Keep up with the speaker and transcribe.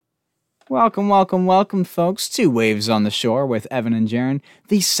Welcome, welcome, welcome, folks, to Waves on the Shore with Evan and Jaron,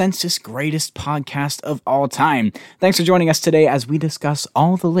 the census greatest podcast of all time. Thanks for joining us today as we discuss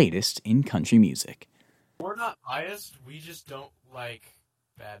all the latest in country music. We're not biased, we just don't like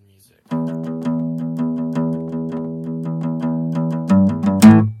bad music.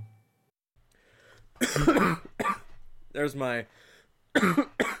 There's my...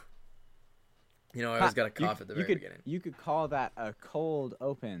 I always got a cough at the very beginning. You could call that a cold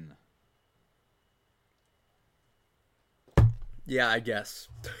open. Yeah, I guess.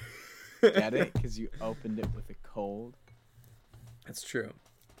 Get it? Because you opened it with a cold. That's true.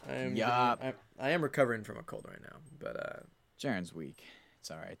 I am recovering from a cold right now, but Jaron's weak.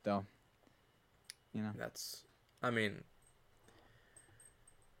 It's all right though.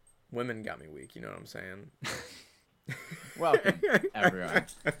 Women got me weak. You know what I'm saying? Welcome, everyone,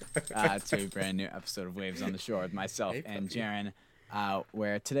 to a brand new episode of Waves on the Shore with myself and Jaron,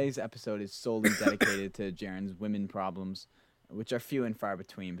 where today's episode is solely dedicated to Jaron's women problems, which are few and far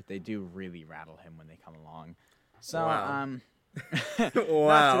between, but they do really rattle him when they come along. So, wow.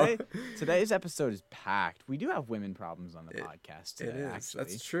 Wow. Today's episode is packed. We do have women problems on the podcast today, it is. actually.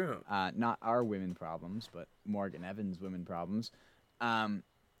 That's true. Not our women problems, but Morgan Evans' women problems.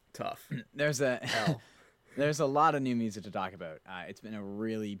 Tough. There's a lot of new music to talk about. It's been a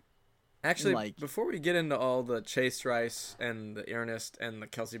really... Actually, before we get into all the Chase Rice and the Ernest and the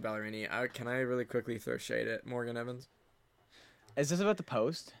Kelsey Ballerini, can I really quickly throw shade at Morgan Evans? Is this about the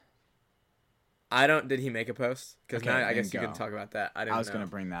post? Did he make a post? Because now I guess you can talk about that. I was going to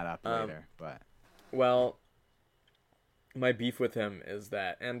bring that up later, but... Well, my beef with him is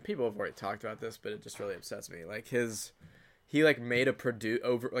that, and people have already talked about this, but it just really upsets me. Like he made a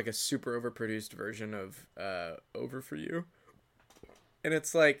super overproduced version of "Over for You," and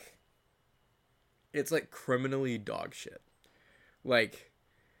it's like criminally dog shit. Like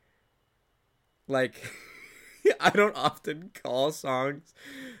I don't often call songs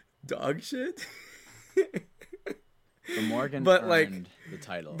dog shit. The Morgan but earned the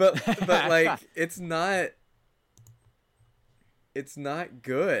title. But it's not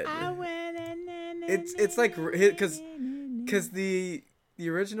good. It's like because the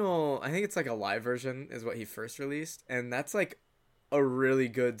original, I think it's like a live version is what he first released, and that's like a really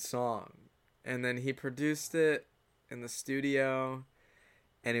good song. And then he produced it in the studio,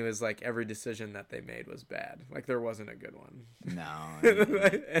 and it was like every decision that they made was bad. Like there wasn't a good one. No.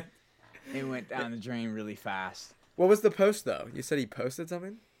 It went down the drain really fast. What was the post though? You said he posted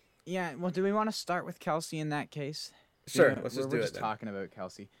something? Yeah, well, do we want to start with Kelsey in that case? Sure, let's just do it. We're just talking about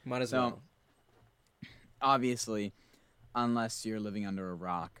Kelsey. Might as well. Obviously, unless you're living under a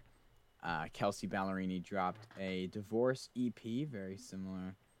rock, Kelsey Ballerini dropped a divorce EP, very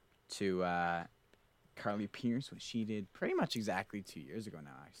similar to Carly Pierce, what she did pretty much exactly 2 years ago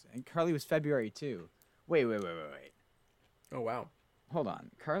now, actually. And Carly was February too. Wait. Oh, wow. Hold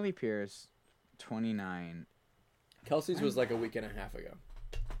on. Carly Pierce, 29. Kelsey's was like a week and a half ago.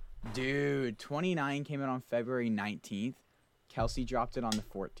 Dude, 29 came out on February 19th. Kelsey dropped it on the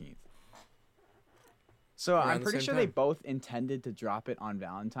 14th. So I'm pretty sure they both intended to drop it on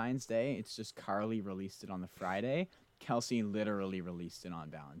Valentine's Day. It's just Carly released it on the Friday. Kelsey literally released it on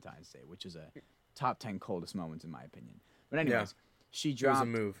Valentine's Day, which is a top 10 coldest moments in my opinion. But anyways, she dropped...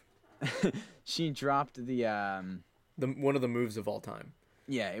 It was a move. She dropped the one of the moves of all time.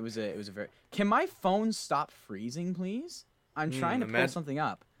 Yeah, it was a very... Can my phone stop freezing, please? I'm trying to pull something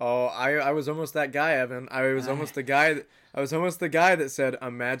up. Oh, I was almost that guy, Evan. I was almost the guy that said,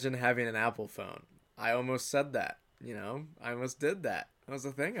 "Imagine having an Apple phone." I almost said that. I almost did that. That was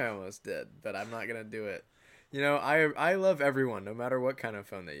the thing I almost did, but I'm not gonna do it. I love everyone, no matter what kind of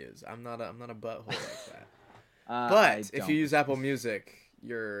phone they use. I'm not a butthole like that. But if you use Apple Music,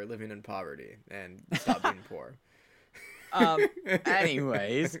 you're living in poverty, and stop being poor.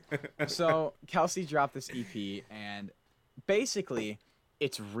 Anyways, so Kelsey dropped this EP, and basically,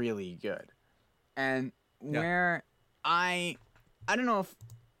 it's really good. And where I don't know if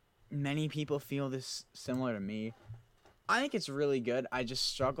many people feel this similar to me. I think it's really good. I just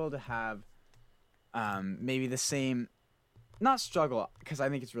struggle to have maybe the same... Not struggle, because I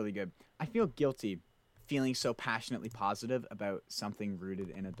think it's really good. I feel guilty feeling so passionately positive about something rooted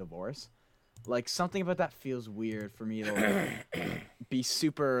in a divorce. Like, something about that feels weird for me to be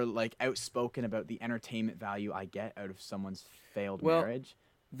super outspoken about the entertainment value I get out of someone's failed marriage.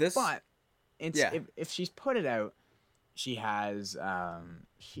 But if she's put it out, she has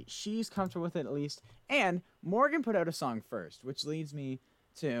she's comfortable with it at least. And Morgan put out a song first, which leads me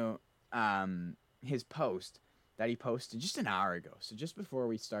to his post that he posted just an hour ago. So just before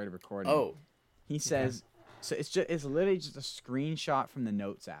we started recording. Oh. He says, so it's literally just a screenshot from the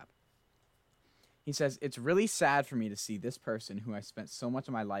Notes app. He says, "It's really sad for me to see this person who I spent so much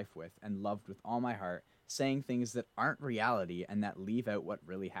of my life with and loved with all my heart saying things that aren't reality and that leave out what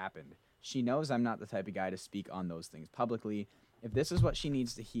really happened. She knows I'm not the type of guy to speak on those things publicly. If this is what she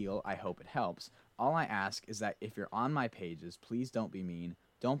needs to heal, I hope it helps. All I ask is that if you're on my pages, please don't be mean.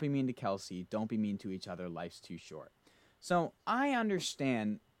 Don't be mean to Kelsey. Don't be mean to each other. Life's too short." So I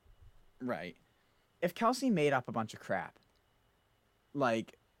understand, right? If Kelsey made up a bunch of crap,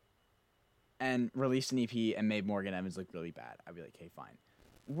 like, and released an EP and made Morgan Evans look really bad, I'd be like, okay, fine.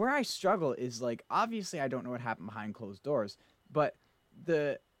 Where I struggle is, like, obviously I don't know what happened behind closed doors, but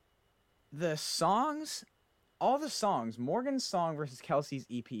the songs, all the songs, Morgan's song versus Kelsey's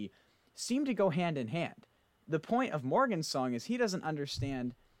EP, seem to go hand in hand. The point of Morgan's song is he doesn't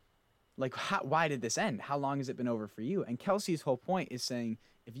understand, like, why did this end? How long has it been over for you? And Kelsey's whole point is saying,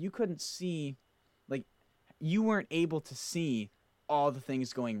 if you couldn't see, like, you weren't able to see all the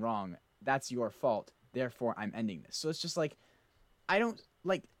things going wrong, that's your fault. Therefore, I'm ending this. So it's just like, I don't,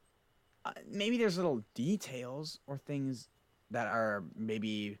 like, maybe there's little details or things that are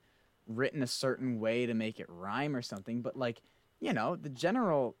maybe written a certain way to make it rhyme or something, but, like, you know, the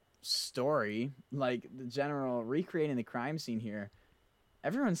general story, like the general recreating the crime scene here,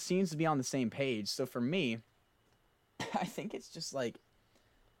 everyone seems to be on the same page. So for me, I think it's just like,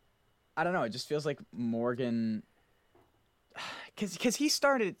 I don't know, it just feels like Morgan, because he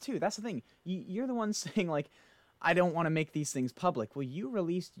started it too. That's the thing. You're the one saying, like, I don't want to make these things public. Well, you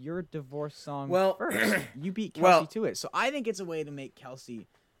released your divorce song first. You beat Kelsey to it. So I think it's a way to make Kelsey,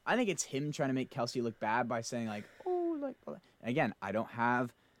 I think it's him trying to make Kelsey look bad by saying, like, oh, like, again,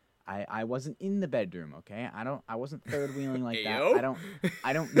 I wasn't in the bedroom, okay? I wasn't third wheeling like that.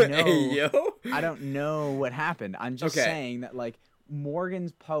 I don't know. I don't know what happened. I'm just saying that, like,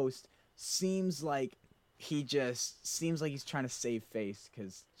 Morgan's post seems like he's trying to save face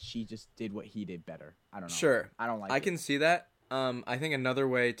because she just did what he did better. I don't know. Sure. I don't like I can see that. I think another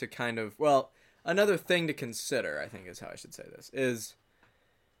way to kind of, well, another thing to consider, I think is how I should say this, is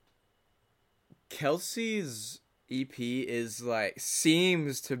Kelsey's EP is, like,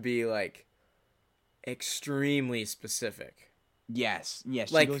 seems to be, like, extremely specific. Yes, she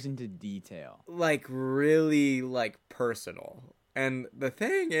like, goes into detail. Like, really, like, personal. And the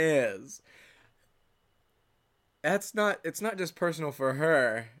thing is, it's not just personal for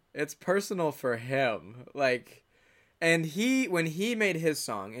her, it's personal for him. Like, and when he made his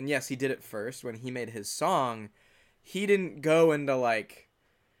song, and yes, he did it first, when he made his song, he didn't go into, like,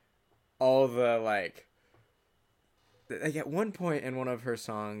 all the, like at one point in one of her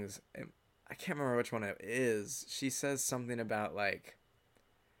songs, I can't remember which one it is, she says something about, like,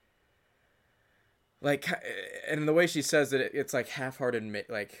 and the way she says it, it's like half-hearted,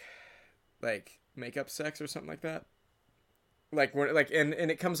 like makeup sex or something like that. Like, we're like, and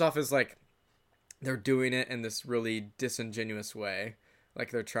it comes off as, like, they're doing it in this really disingenuous way,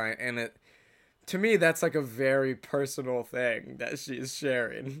 like they're trying, and it, to me, that's, like, a very personal thing that she's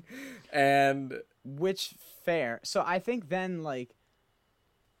sharing, and which fair. So I think then, like,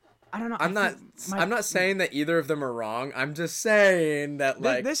 I don't know. I'm not saying that either of them are wrong. I'm just saying that,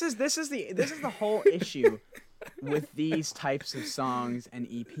 like, this is the whole issue with these types of songs and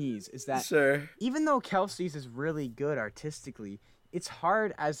EPs is that even though Kelsey's is really good artistically, it's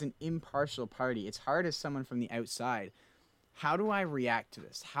hard as an impartial party. It's hard as someone from the outside. How do I react to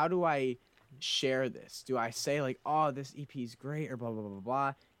this? How do I share this? Do I say, like, oh, this EP is great, or blah blah blah blah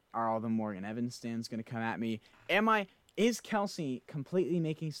blah? Are all the Morgan Evans stands gonna come at me? Is Kelsey completely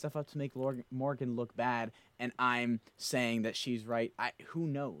making stuff up to make Morgan look bad, and I'm saying that she's right? Who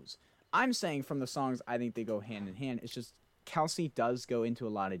knows? I'm saying from the songs, I think they go hand in hand. It's just Kelsey does go into a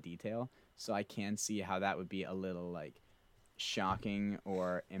lot of detail, so I can see how that would be a little, like, shocking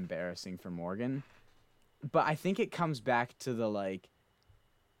or embarrassing for Morgan. But I think it comes back to the, like,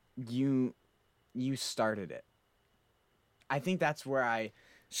 you started it. I think that's where I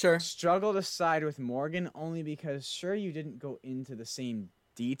struggle to side with Morgan, only because sure, you didn't go into the same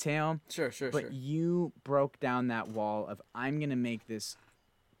detail. But you broke down that wall of, I'm gonna make this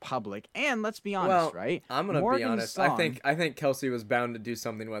public, and let's be honest, right? I'm gonna be honest. I think Kelsey was bound to do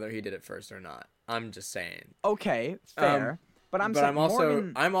something whether he did it first or not. I'm just saying. Okay, fair. But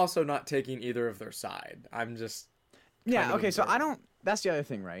I'm also not taking either of their side. I'm just okay. So I don't. That's the other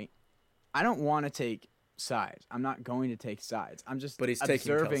thing, right? I don't want to take sides. I'm not going to take sides. I'm just. But he's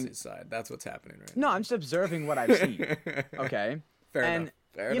taking Kelsey's side. That's what's happening right now. No, I'm just observing what I've seen. Okay. Fair enough.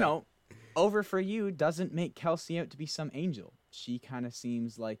 You know, Over For You doesn't make Kelsey out to be some angel. She kind of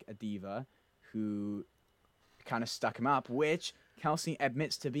seems like a diva who kind of stuck him up, which Kelsey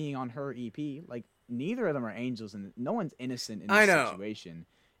admits to being on her EP. Like, neither of them are angels, and no one's innocent in this situation.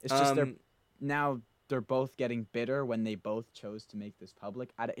 It's just now they're both getting bitter when they both chose to make this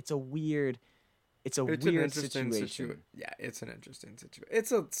public. It's a weird situation. Yeah, it's an interesting situation.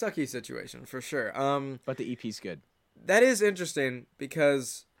 It's a sucky situation for sure. But the EP's good. That is interesting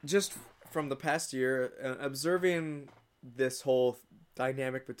because just from the past year, observing this whole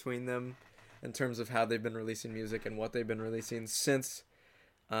dynamic between them in terms of how they've been releasing music and what they've been releasing since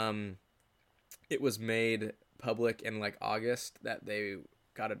it was made public in like August that they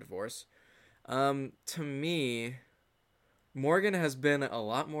got a divorce. To me, Morgan has been a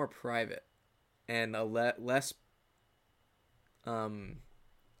lot more private and less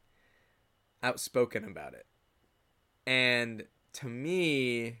outspoken about it. And to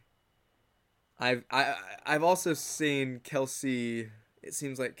me, I've also seen Kelsey. It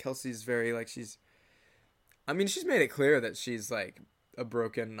seems like Kelsey's very like she's made it clear that she's like a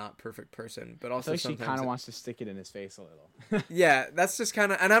broken, not perfect person, but also she kind of wants to stick it in his face a little. Yeah, that's just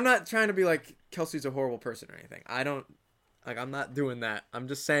kind of, and I'm not trying to be like Kelsey's a horrible person or anything. I'm not doing that. I'm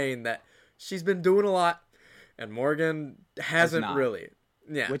just saying that she's been doing a lot, and Morgan hasn't really.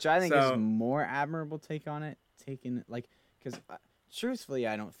 Yeah, which I think is a more admirable take on it. Because truthfully,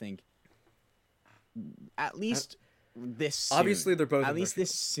 I don't think at least this soon, obviously they're both at least this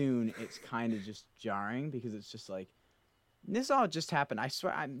soon. It's kind of just jarring because it's just like this all just happened. I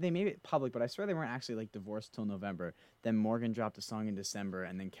swear they made it public, but I swear they weren't actually like divorced till November. Then Morgan dropped a song in December,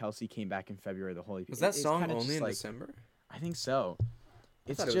 and then Kelsey came back in February. The whole EP. Was that song only in December? I think so.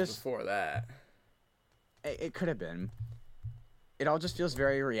 It's just it was before that. It could have been. It all just feels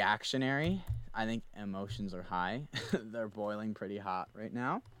very reactionary. I think emotions are high. They're boiling pretty hot right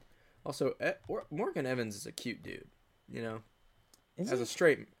now. Also, Morgan Evans is a cute dude, you know. Is as he? a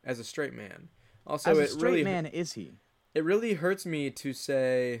straight man. Also, as a straight man, is he? It really hurts me to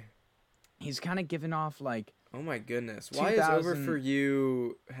say. He's kind of giving off like. Oh my goodness! Why is Over For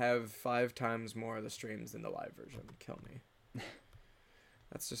You have 5 times more of the streams than the live version? Kill me.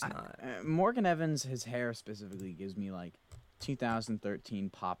 That's just not. Morgan Evans, his hair specifically gives me like 2013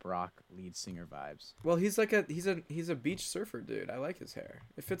 pop rock lead singer vibes. Well, he's a beach surfer dude. I like his hair.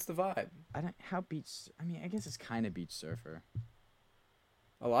 It fits the vibe. I guess it's kind of beach surfer.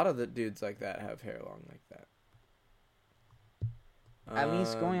 A lot of the dudes like that have hair long like that. At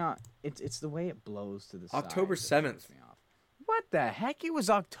least going on, it's the way it blows to the side. October 7th. What the heck? It was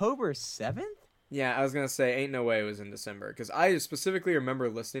October 7th? Yeah, I was gonna say, ain't no way it was in December, because I specifically remember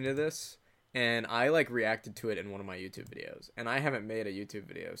listening to this, and I like reacted to it in one of my YouTube videos, and I haven't made a YouTube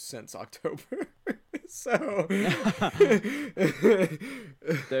video since October. So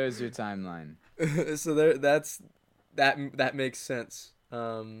there's your timeline. So that makes sense.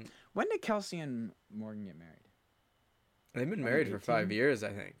 When did Kelsey and Morgan get married? They've been married for 5 years,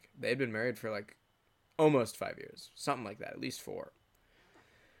 I think. They've been married for like almost 5 years, something like that, at least 4.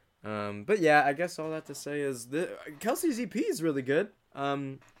 But yeah, I guess all that to say is Kelsey's EP is really good.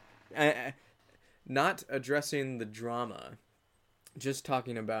 Not addressing the drama, just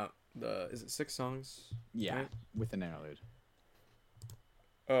talking about is it 6 songs? Yeah, right? With an interlude.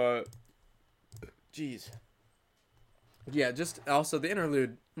 Jeez. Yeah, just also the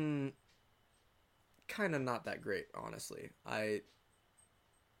interlude, kind of not that great, honestly. I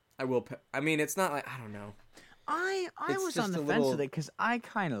mean, it's not like, I don't know. I was on the fence with it because I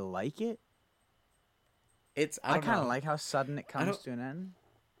kind of like it. I kind of like how sudden it comes to an end.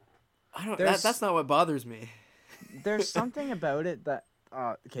 That's not what bothers me. There's something about it that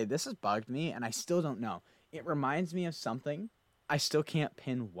okay, this has bugged me, and I still don't know. It reminds me of something. I still can't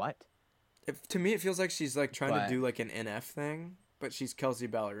pin what. To me, it feels like she's like trying to do like an NF thing, but she's Kelsey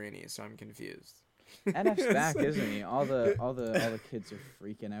Ballerini, so I'm confused. NF's back, isn't he? All the kids are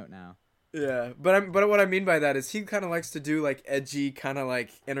freaking out now. Yeah, but what I mean by that is he kind of likes to do like edgy kind of like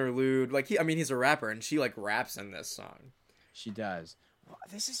interlude. Like he's a rapper, and she like raps in this song. She does.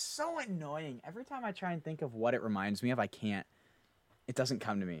 This is so annoying. Every time I try and think of what it reminds me of, I can't. It doesn't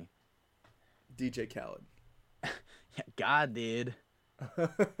come to me. DJ Khaled. Yeah, God did.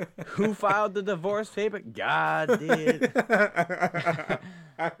 Who filed the divorce paper? God did.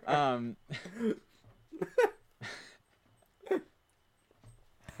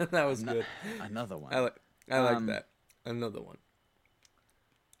 That was good. Another one. I like that. Another one.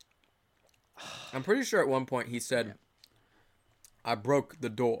 I'm pretty sure at one point he said, yeah. I broke the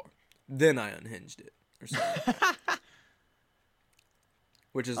door, then I unhinged it, or something.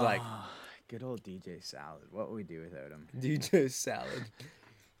 Which is like... Good old DJ Salad. What would we do without him? DJ Salad.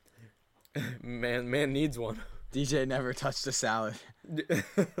 Man needs one. DJ never touched a salad.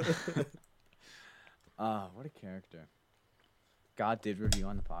 What a character. God did review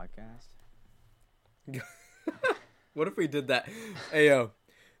on the podcast. What if we did that? Hey, yo.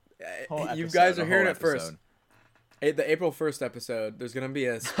 Whole You episode, guys a are hearing whole it first. episode. The April 1st episode, there's going to be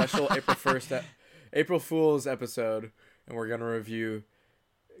a special April Fool's episode, and we're going to review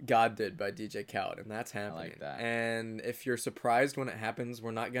God Did by DJ Khaled, and that's happening. like that. And if you're surprised when it happens,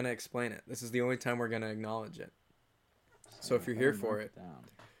 we're not going to explain it. This is the only time we're going to acknowledge it. So if you're here for it,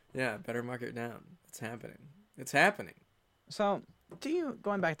 yeah, better mark it down. It's happening. It's happening. So,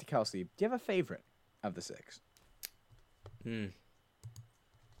 going back to Kelsey, do you have a favorite of the 6?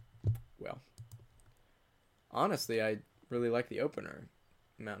 Well, honestly, I really like the opener,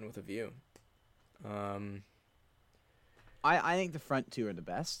 Mountain with a View. I think the front 2 are the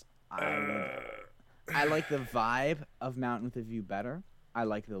best. I like the vibe of Mountain with a View better. I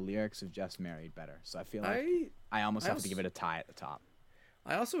like the lyrics of Just Married better. So I feel like I almost have to give it a tie at the top.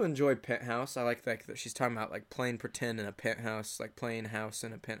 I also enjoy Penthouse. I like that she's talking about like playing pretend in a penthouse, like playing house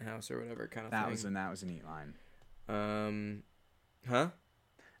in a penthouse or whatever kind of thing. That was a neat line. Huh?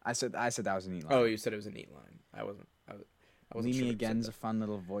 I said that was a neat line. Oh, you said it was a neat line. I wasn't Leave sure Me Again's a fun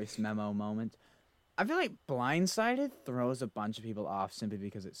little voice memo moment. I feel like Blindsided throws a bunch of people off simply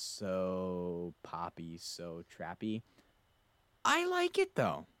because it's so poppy, so trappy. I like it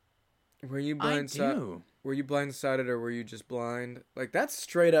though. Were you I do. Were you blindsided or were you just blind? Like that's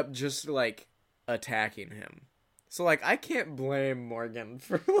straight up just like attacking him. So like I can't blame Morgan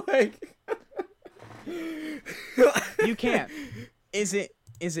for like You can't. Is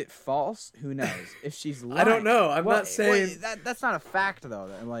it false? Who knows? If she's lying. I don't know. I'm not saying that's not a fact though.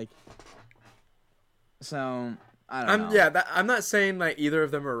 Like so I don't know. Yeah, I'm not saying like either of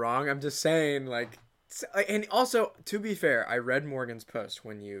them are wrong. I'm just saying like and also to be fair, I read Morgan's post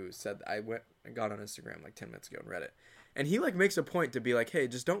when you said that. I got on Instagram like 10 minutes ago and read it. And he like makes a point to be like, "Hey,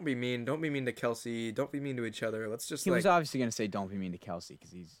 just don't be mean. Don't be mean to Kelsey. Don't be mean to each other. Let's just." He was obviously gonna say, "Don't be mean to Kelsey,"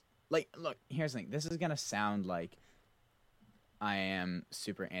 because he's like, look. Here's the thing. This is gonna sound like I am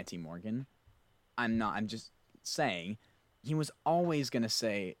super anti-Morgan. I'm not. I'm just saying he was always gonna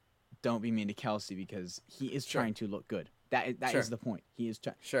say, "Don't be mean to Kelsey," because he is trying to look good. That is the point. He is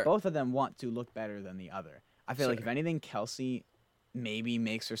trying. Sure. Both of them want to look better than the other. I feel like if anything, Kelsey maybe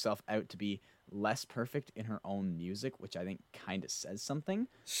makes herself out to be less perfect in her own music, which I think kind of says something.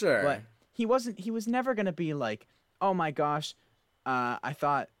 Sure. But he was never going to be like, "Oh my gosh, I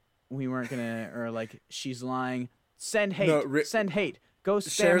thought we weren't going to," or like, "She's lying. Send hate. Send hate. Go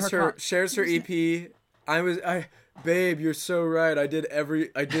spam shares her EP. Babe, you're so right. I did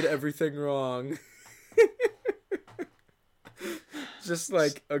everything wrong." Just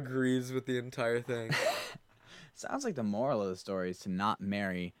like agrees with the entire thing. Sounds like the moral of the story is to not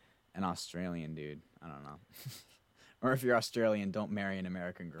marry an Australian dude. I don't know. Or if you're Australian, don't marry an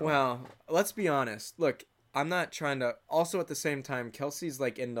American girl. Well, let's be honest. Look, I'm not trying to. Also, at the same time, Kelsey's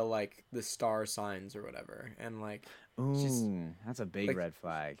like into like the star signs or whatever, and like. Ooh, that's a big red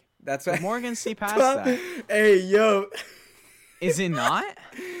flag. That's what Morgan see past that. Hey, yo. Is it not?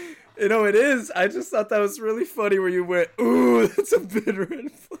 You know, it is. I just thought that was really funny where you went, ooh, that's a bit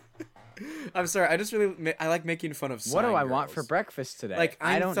red flag. I'm sorry. I like making fun of sign What do I girls. want for breakfast today? Like,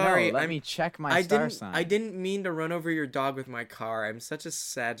 I don't sorry. know. Let me check my star sign. I didn't mean to run over your dog with my car. I'm such a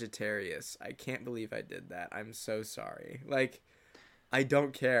Sagittarius. I can't believe I did that. I'm so sorry. Like, I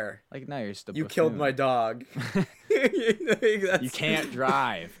don't care. Like, no, you're still. You killed my dog. You can't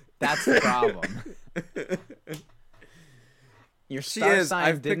drive. That's the problem. Your star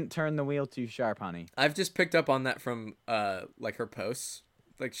sign didn't turn the wheel too sharp, honey. I've just picked up on that from like her posts.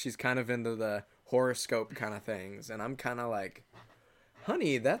 Like she's kind of into the horoscope kind of things, and I'm kind of like,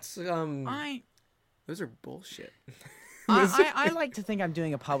 honey, that's those are bullshit. I like to think I'm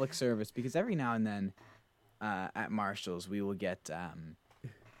doing a public service because every now and then at Marshall's we will get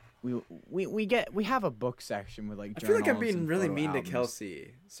we have a book section with like I feel like I'm journals being and really photo mean albums. to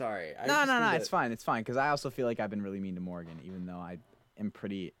Kelsey. Sorry. No, it's fine. It's fine because I also feel like I've been really mean to Morgan, even though I am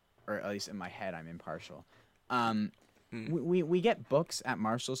pretty, or at least in my head, I'm impartial. We get books at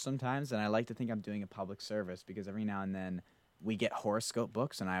Marshall's sometimes, and I like to think I'm doing a public service because every now and then we get horoscope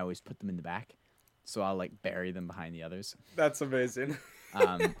books, and I always put them in the back, so I'll like bury them behind the others. That's amazing.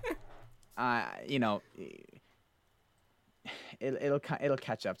 You know, it'll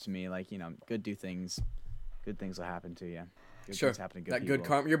catch up to me. Like, you know, good things will happen to you. Good things happen to good people. Good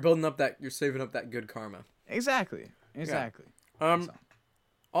karma. You're saving up that good karma. Exactly. Yeah.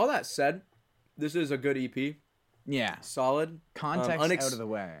 All that said, this is a good EP. Yeah. Solid. Context out of the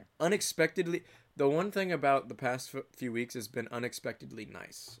way. Unexpectedly, the one thing about the past few weeks has been unexpectedly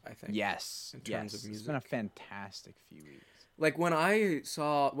nice, I think. Yes. In terms of music. It's been a fantastic few weeks. Like when I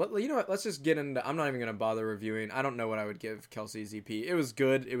saw, you know what? Let's just get into. I'm not even gonna bother reviewing. I don't know what I would give Kelsey's EP. It was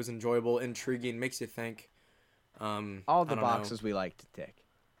good. It was enjoyable, intriguing, makes you think. All the boxes we like to tick.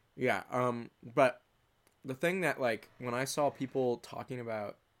 Yeah. But the thing that like when I saw people talking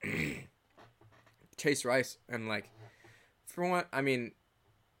about Chase Rice and like, for what I mean,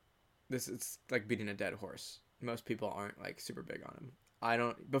 this is like beating a dead horse. Most people aren't like super big on him. I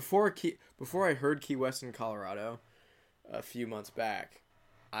don't before I heard Key West in Colorado a few months back,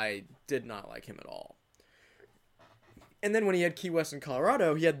 I did not like him at all. And then when he had Key West in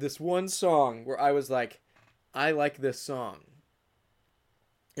Colorado, he had this one song where I was like, I like this song.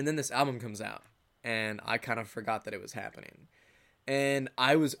 And then this album comes out, and I kind of forgot that it was happening. And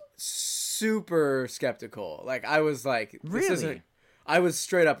I was super skeptical. Like, I was like, this isn't... I was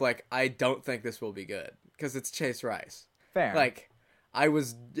straight up like, I don't think this will be good. Because it's Chase Rice. Fair. Like, I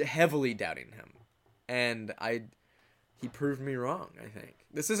was heavily doubting him. And he proved me wrong, I think.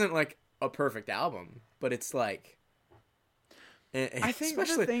 This isn't like a perfect album, but it's like... I think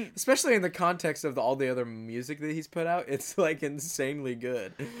especially in the context of all the other music that he's put out, it's like insanely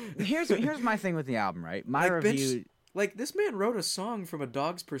good. Here's my thing with the album, right? My review, like this man wrote a song from a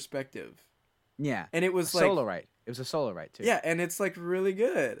dog's perspective. Yeah, and it was like solo right. It was a solo right too. Yeah, and it's like really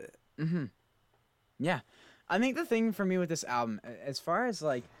good. Mm-hmm. Yeah, I think the thing for me with this album, as far as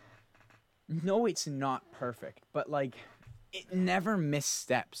like, no, it's not perfect, but like, it never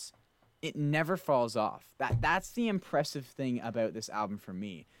missteps. It never falls off. That's the impressive thing about this album for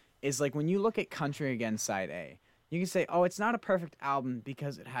me, is like when you look at Country Again Side A, you can say, oh, it's not a perfect album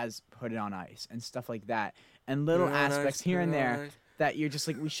because it has Put It On Ice and stuff like that, and little aspects here and there that you're just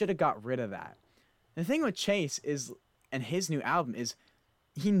like, we should have got rid of that. The thing with Chase is, and his new album is,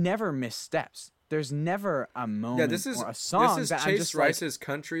 he never missteps. There's never a moment or a song this is that Chase I'm just Rice's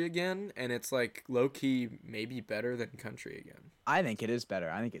Country Again, and it's like low key maybe better than Country Again. I think it is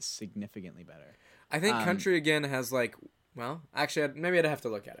better. I think it's significantly better. I think Country Again has like, well, actually, maybe I'd have to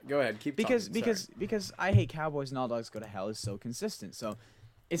look at it. Go ahead, keep talking. Because I Hate Cowboys and All Dogs Go to Hell is so consistent. So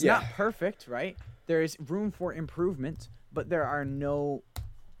it's not perfect, right? There is room for improvement, but there are no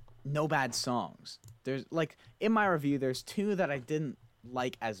bad songs. There's like in my review, there's two that I didn't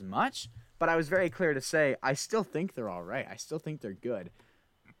like as much. But I was very clear to say, I still think they're all right. I still think they're good.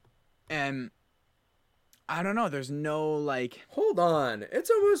 And I don't know. There's no, like... Hold on. It's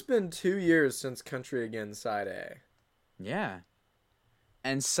almost been 2 years since Country Again Side A. Yeah.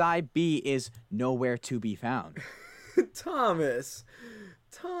 And Side B is nowhere to be found. Thomas,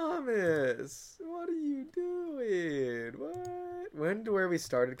 what are you doing? What? When Where We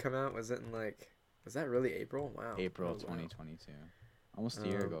Started come out? Was it in, like... Was that really April? Wow. April 2022. Almost a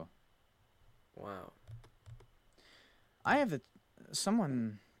year ago. Wow. I have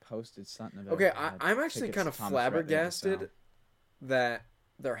someone posted something about. Okay, I'm actually kind of flabbergasted that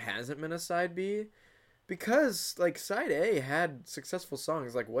there hasn't been a side B, because like side A had successful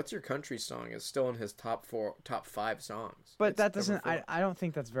songs. Like What's Your Country Song is still in his top 5 songs. But that doesn't. I don't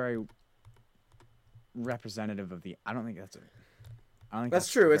think that's very representative of the. I don't think that's a. I don't think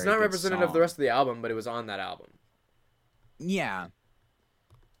that's true. It's not representative of the rest of the album, but it was on that album. Yeah.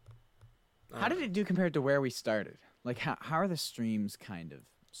 How did it do compared to where we started? Like, how are the streams kind of,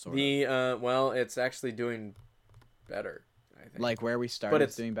 sort of? Well, it's actually doing better, I think. Like, where we started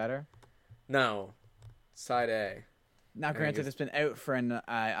is doing better? No. Side A. Now, granted, it's been out for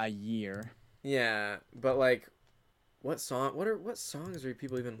a year. Yeah, but, like, what songs are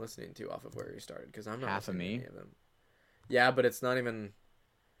people even listening to off of where we started? Because I'm not listening to any of them. Yeah, but it's not even...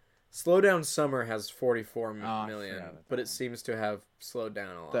 Slow Down Summer has 44 million, but it seems to have slowed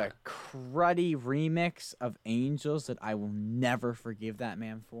down a lot. The cruddy remix of Angels that I will never forgive that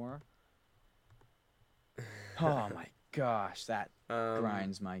man for. Oh my gosh, that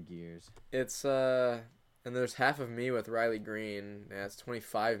grinds my gears. It's and there's Half of Me with Riley Green. Yeah, it's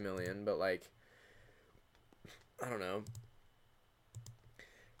 25 million, but like, I don't know.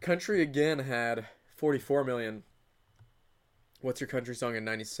 Country Again had 44 million. What's Your Country Song at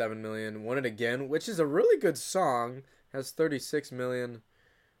 97 million. Want It Again, which is a really good song, has 36 million.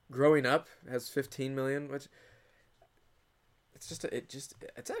 Growing Up has 15 million, which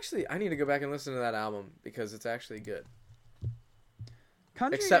it's actually, I need to go back and listen to that album because it's actually good.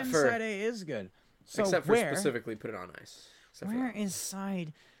 Country Again Side A is good. So except for specifically Put It On Ice. Where is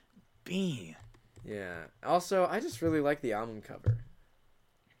Side B? Yeah. Also, I just really like the album cover.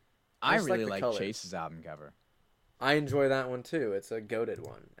 I really like Chase's album cover. I enjoy that one too. It's a goated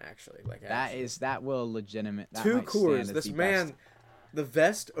one, actually. Like that will legitimate. That two coolers. This man, best. The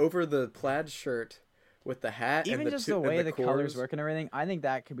vest over the plaid shirt with the hat, even and just the way the colors work and everything. I think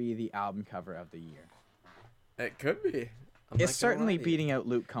that could be the album cover of the year. It could be. It's certainly beating out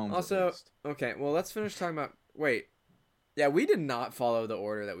Luke Combs. Also, okay. Well, let's finish talking about. Wait, yeah, we did not follow the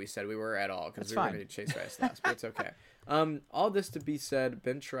order that we said we were at all because we were going to Chase Rice last, but it's okay. All this to be said,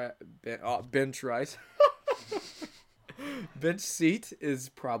 bench rice. Bench seat is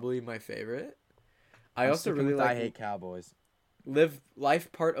probably my favorite. I I'm also sticking really with like I Hate Cowboys.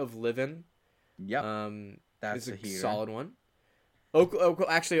 life part of living. Yep. Is That's a a heater. solid one.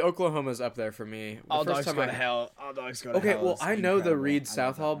 Actually, Oklahoma's up there for me. The All first dogs time go I- to hell. All dogs go to Okay, hell. well, is I know the incredible. Reed I love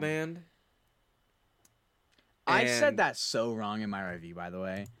Southall that band. I and said that so wrong in my review, by the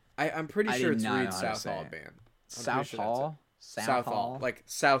way. I'm pretty I sure did it's not Reed know how to say Southall it. band. I'm pretty South sure that's Hall. it. Southall, like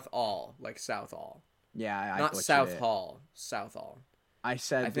Southall, like Southall. Yeah, I Not butchered South it. Hall, Southall. I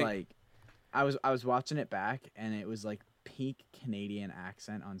said I think- like, I was watching it back, and it was like peak Canadian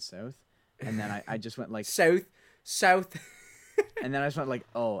accent on South, and then I just went like, South. and then I just went like,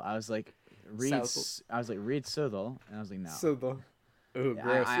 oh, I was like, Southall. I was like Reed Southall, and I was like, no. Southall. Ooh, Yeah,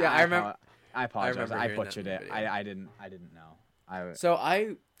 gross. I remember. I apologize. remember I hearing that butchered in it. the video. I didn't know. So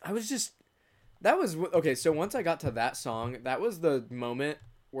I was just that was okay. So once I got to that song, that was the moment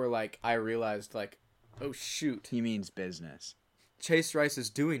where like I realized like, oh shoot, He means business. Chase Rice is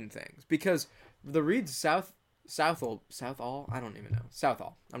doing things because the Reed Southall. I don't even know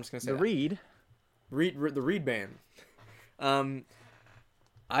Southall. I'm just gonna say The that. The Reed band.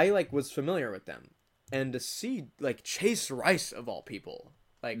 I like was familiar with them, and to see like Chase Rice of all people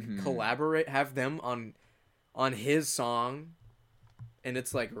like collaborate, have them on his song, and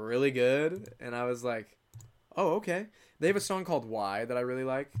it's like really good, and I was like, oh okay. They have a song called Why that I really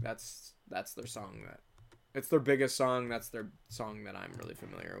like. That's their song it's their biggest song. That's their song that I'm really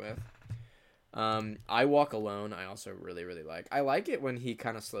familiar with. I Walk Alone I also really really like. I like it when he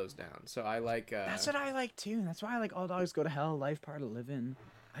kind of slows down, so I like That's what I like too. That's why I like All Dogs Go to Hell, Life Part of Living.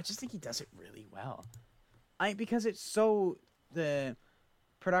 I just think he does it really well. Because it's so the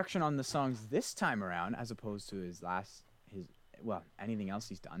production on the songs this time around, as opposed to anything else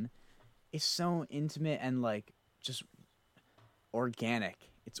he's done, is so intimate and like just organic.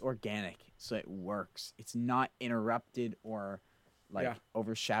 It's organic, so it works. It's not interrupted or like Yeah.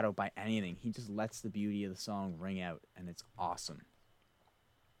 overshadowed by anything. He just lets the beauty of the song ring out, and it's awesome.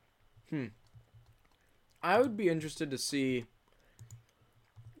 I would be interested to see.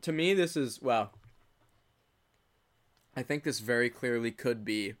 To me, this is I think this very clearly could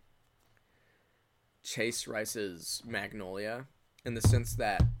be Chase Rice's Magnolia, in the sense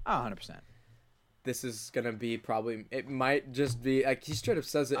that Oh, 100%. this is gonna be probably. It might just be like he straight up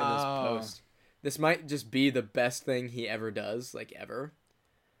says it in his post. This might just be the best thing he ever does, like ever.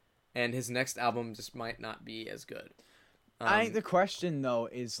 And his next album just might not be as good. The question though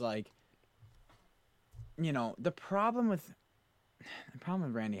is like, the problem with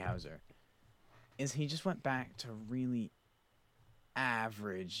Randy Houser is he just went back to really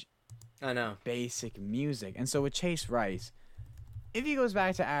average, I know. basic music. And so with Chase Rice, if he goes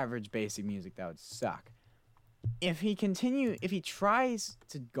back to average, basic music, that would suck. If he tries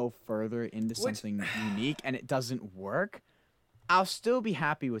to go further into something unique and it doesn't work, I'll still be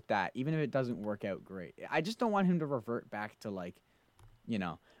happy with that, even if it doesn't work out great. I just don't want him to revert back to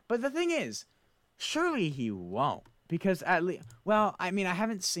But the thing is, surely he won't, because at least, I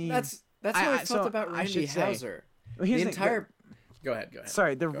haven't seen. That's how I felt about I Randy should say- Houser. Well, here's The the thing, entire. Go ahead.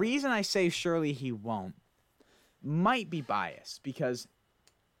 Sorry, the Go. reason I say surely he won't might be biased because,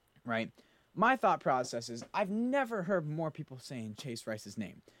 right, my thought process is I've never heard more people saying Chase Rice's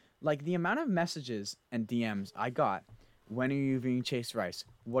name. Like the amount of messages and DMs I got, when are you reviewing Chase Rice?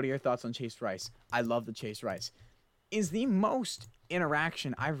 What are your thoughts on Chase Rice? I love the Chase Rice. Is the most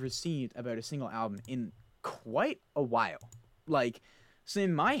interaction I've received about a single album in quite a while. So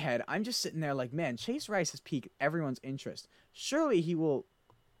in my head, I'm just sitting there like, man, Chase Rice has piqued everyone's interest. Surely he will.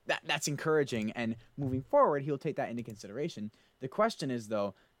 That's encouraging, and moving forward, he'll take that into consideration. The question is,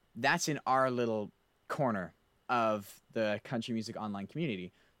 though, that's in our little corner of the country music online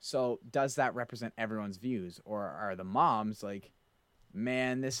community. So does that represent everyone's views, or are the moms like,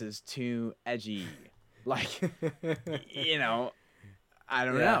 man, this is too edgy? I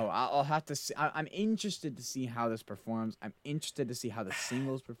don't know. I'll have to see. I'm interested to see how this performs. I'm interested to see how the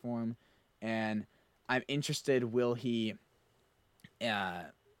singles perform, and I'm interested, will he,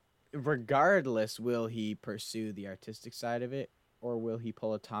 regardless, will he pursue the artistic side of it, or will he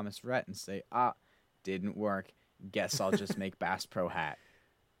pull a Thomas Rhett and say, didn't work, guess I'll just make Bass Pro Hat.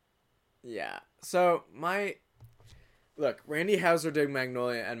 Yeah. So Randy Houser did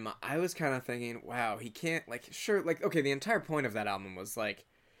Magnolia, and I was kind of thinking, wow, he can't, okay, the entire point of that album was,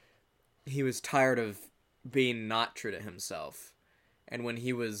 he was tired of being not true to himself, and when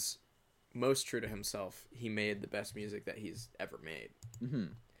he was most true to himself, he made the best music that he's ever made. Mm-hmm.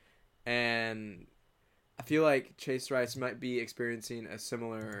 And I feel like Chase Rice might be experiencing a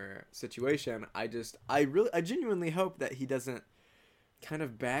similar situation. I genuinely hope that he doesn't kind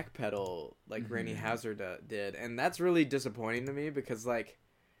of backpedal like Randy Houser did, and that's really disappointing to me because like,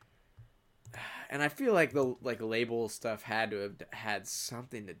 and I feel like the label stuff had to have had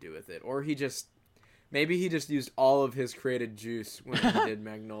something to do with it, or maybe he just used all of his creative juice when he did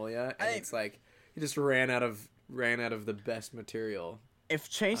Magnolia, and it's like he just ran out of the best material. If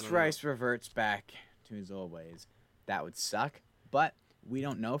Chase Rice reverts back to his old ways, that would suck. But we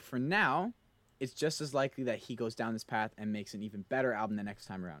don't know. For now, it's just as likely that he goes down this path and makes an even better album the next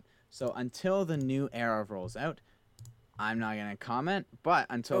time around. So until the new era rolls out, I'm not gonna comment. But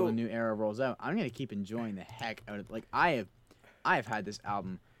until the new era rolls out, I'm gonna keep enjoying the heck out of it. Like I have had this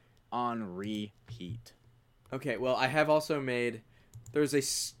album on repeat. Okay, well, I have also made. There's a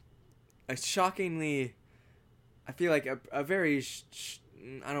shockingly. I feel like a very.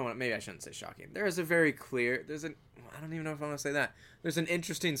 I don't want. Maybe I shouldn't say shocking. There is a very clear. I don't even know if I want to say that. There's an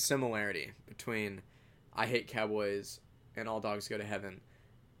interesting similarity between I Hate Cowboys and All Dogs Go to Heaven,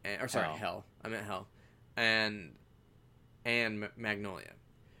 Hell. I meant Hell, and Magnolia.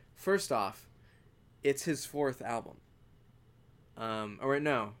 First off, it's his 4th album. Or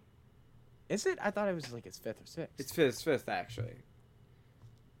no. Is it? I thought it was like his 5th or 6th. It's his 5th actually.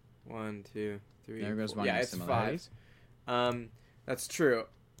 1, 2, 3. There goes 4. one. Yeah, it's 5. That's true.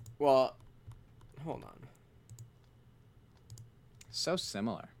 Well, hold on. So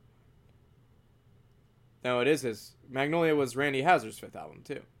similar. No, it is his. Magnolia was Randy Houser's 5th album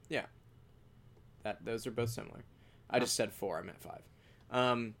too. Yeah. Those are both similar. I just said 4. I meant 5.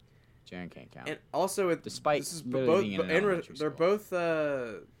 Jaren can't count. And also, Despite this is both being in an elementary they're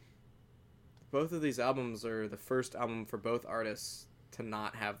school. both of these albums are the first album for both artists to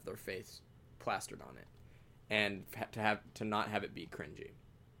not have their face plastered on it, and to not have it be cringy.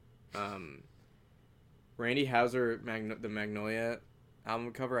 Randy Houser, the Magnolia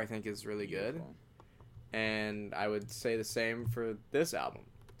album cover, I think is really good, and I would say the same for this album.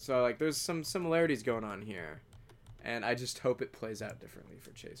 So like, there's some similarities going on here, and I just hope it plays out differently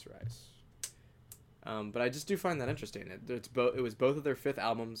for Chase Rice. But I just do find that interesting. It was both of their 5th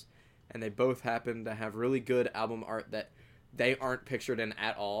albums, and they both happen to have really good album art that they aren't pictured in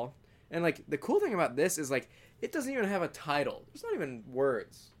at all. And like, the cool thing about this is like, it doesn't even have a title. There's not even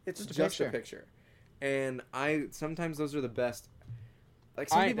words. It's just a picture. And sometimes those are the best. Like,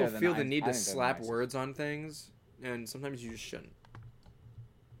 some people feel the need to slap words on things, and sometimes you just shouldn't,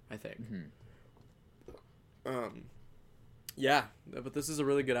 I think. Yeah, but this is a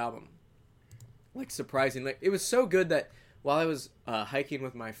really good album. Like, surprising. Like, it was so good that while I was hiking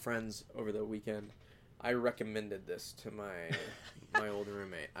with my friends over the weekend, I recommended this to my old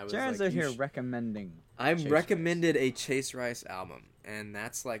roommate. I was Jaren's out here recommending. I recommended a Chase Rice album, and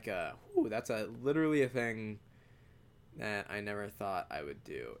that's like literally a thing that I never thought I would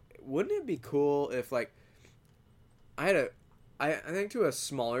do. Wouldn't it be cool if like I think to a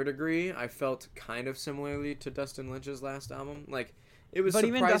smaller degree I felt kind of similarly to Dustin Lynch's last album. Like, it was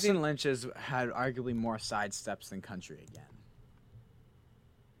surprising. Even Dustin Lynch's had arguably more sidesteps than Country Again.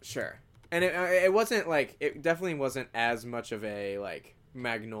 Sure. And it wasn't like, it definitely wasn't as much of a like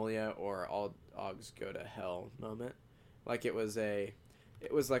Magnolia or All Dogs Go to Hell moment. Like, it was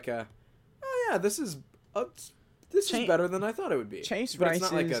like a, oh yeah, this is better than I thought it would be. Chase Rice's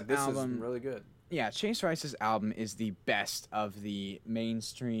it's not like this album, is really good. Yeah, Chase Rice's album is the best of the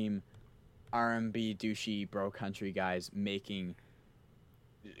mainstream R&B douchey bro country guys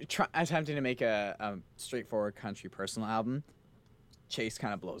attempting to make a straightforward country personal album. Chase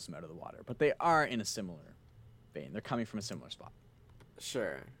kind of blows them out of the water, but they are in a similar vein. They're coming from a similar spot.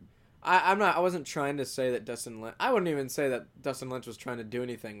 Sure. I wasn't trying to say that Dustin Lynch. I wouldn't even say that Dustin Lynch was trying to do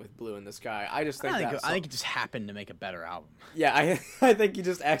anything with Blue in the Sky. I just think I think he just happened to make a better album. Yeah, I think he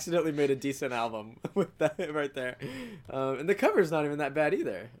just accidentally made a decent album with that right there. And the cover's not even that bad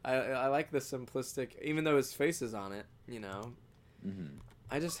either. I like the simplistic, even though his face is on it. You know. Mm-hmm.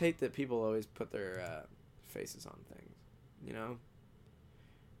 I just hate that people always put their faces on things. You know.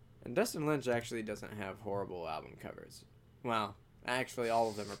 And Dustin Lynch actually doesn't have horrible album covers. Well, actually, all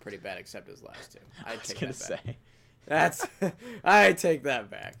of them are pretty bad except his last two. I take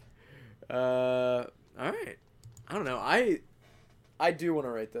that back. All right. I don't know. I do want to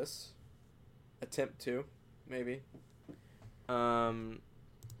rate this. Attempt to, maybe. Oh.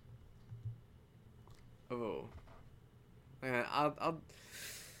 I'll.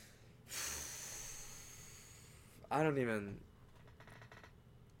 I don't even.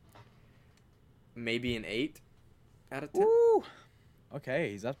 Maybe an 8 out of 10. Woo!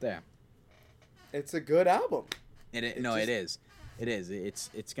 Okay, he's up there. It's a good album. It is. It is.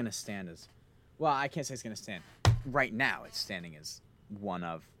 It's gonna stand as Well, I can't say it's gonna stand. Right now, it's standing as one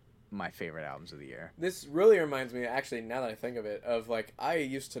of my favorite albums of the year. This really reminds me, actually, now that I think of it, of like I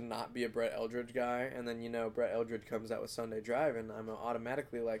used to not be a Brett Eldredge guy, and then Brett Eldredge comes out with Sunday Drive, and I'm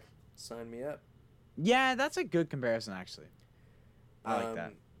automatically like, sign me up. Yeah, that's a good comparison, actually. I like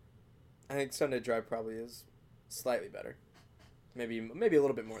that. I think Sunday Drive probably is slightly better, maybe a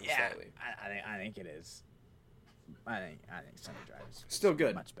little bit more than slightly. I think it is. I think Sunday Drive is still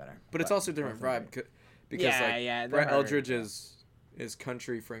good, much better. But it's also a different vibe because Brett Eldredge is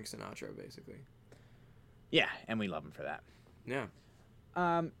country Frank Sinatra, basically. Yeah, and we love him for that. Yeah.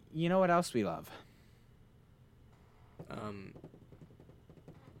 You know what else we love?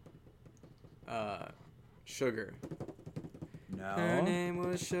 Sugar. No. Her name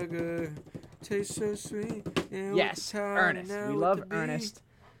was Sugar. Tastes so sweet. Yes, Ernest. We love Ernest.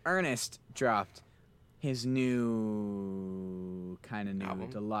 Ernest dropped his new album?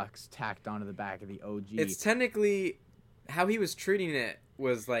 deluxe tacked onto the back of the OG. It's technically how he was treating it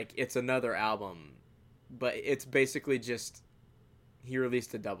was like it's another album, but it's basically just he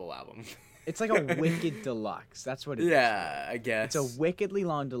released a double album. It's like a wicked deluxe. That's what it is. Yeah, I guess. It's a wickedly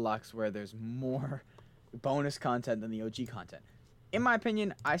long deluxe where there's more bonus content than the OG content. In my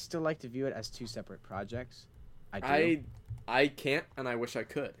opinion, I still like to view it as two separate projects. I can't, and I wish I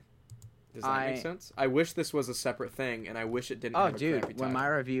could. Does that make sense? I wish this was a separate thing, and I wish it didn't. Have a crappy title.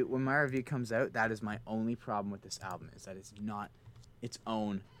 when my review comes out, that is my only problem with this album is that it's not its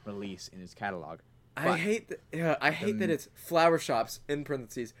own release in its catalog. I hate that it's Flower Shops in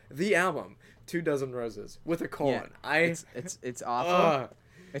parentheses the album 24 Roses with a colon. Yeah, it's awful.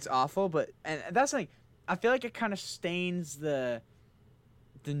 It's awful, but and that's like I feel like it kind of stains the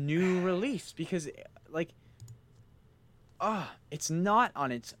new release because like it's not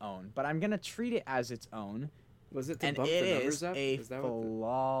on its own, but I'm gonna treat it as its own. Was it to and bump it the numbers is up? a Is that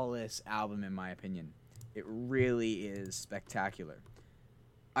flawless album in my opinion. It really is spectacular.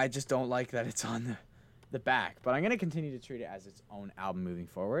 I just don't like that it's on the back, but I'm gonna continue to treat it as its own album moving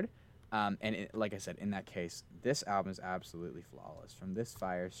forward. Like I said, in that case, this album is absolutely flawless. From This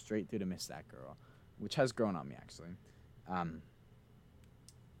Fire straight through to Miss That Girl, which has grown on me actually.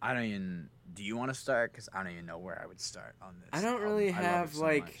 I don't even. Do you want to start? Because I don't even know where I would start on this. I don't really have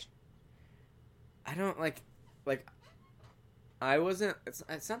like. Much. I don't like. I wasn't.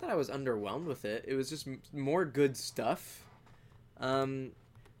 It's not that I was underwhelmed with it. It was just more good stuff.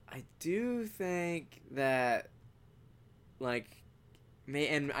 I do think that,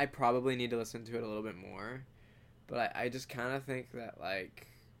 and I probably need to listen to it a little bit more, but I just kind of think that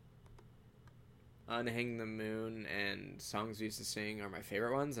Unhang the Moon and Songs We Used to Sing are my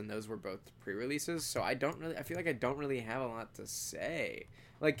favorite ones, and those were both pre-releases, so I feel like I don't really have a lot to say.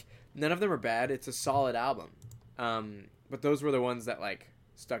 None of them are bad. It's a solid album. But those were the ones that,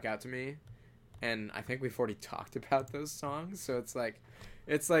 stuck out to me, and I think we've already talked about those songs, so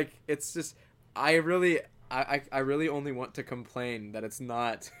it's just, I really only want to complain that it's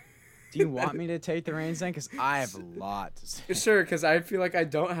not... Do you want me to take the reins then? Because I have a lot to say. Sure, because I feel like I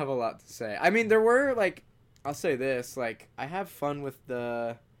don't have a lot to say. I mean, there were, I'll say this, I have fun with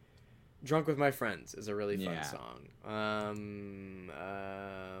the... Drunk With My Friends is a really fun song.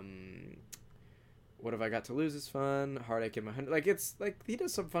 What Have I Got to Lose is fun. Heartache in My Hundred. He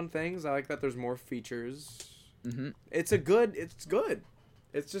does some fun things. I like that there's more features. Mm-hmm. It's good.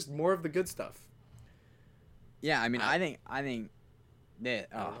 It's just more of the good stuff. Yeah, I mean, I think that...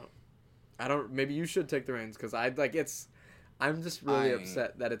 I don't. Maybe you should take the reins because I'm just really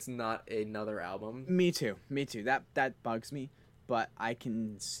upset that it's not another album. Me too. That bugs me, but I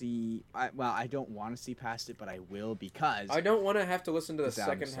can see. I don't want to see past it, but I will because I don't want to have to listen to the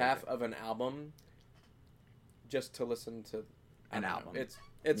second half of an album just to listen to an album.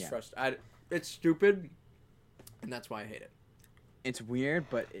 It's frustrating. It's stupid, and that's why I hate it. It's weird,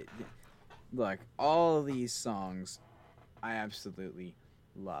 but look, all of these songs, I absolutely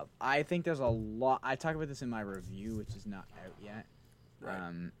love. I think there's a lot. I talk about this in my review, which is not out yet.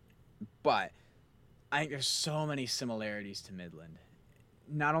 Right. But I think there's so many similarities to Midland,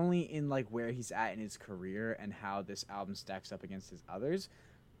 not only in where he's at in his career and how this album stacks up against his others,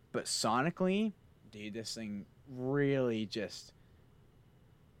 but sonically, dude, this thing really just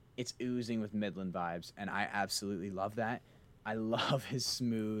it's oozing with Midland vibes, and I absolutely love that. I love his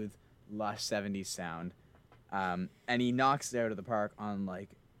smooth, lush 70s sound. And he knocks it out of the park on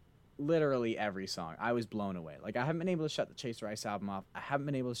literally every song. I was blown away. I haven't been able to shut the Chase Rice album off. I haven't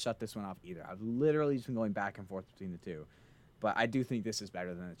been able to shut this one off either. I've literally just been going back and forth between the two. But I do think this is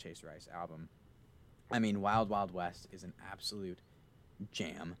better than the Chase Rice album. I mean, Wild Wild West is an absolute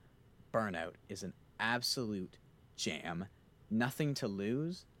jam. Burnout is an absolute jam. Nothing to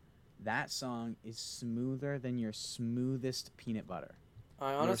Lose. That song is smoother than your smoothest peanut butter.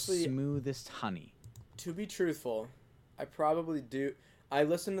 I honestly, your smoothest honey. to be truthful, I probably do. I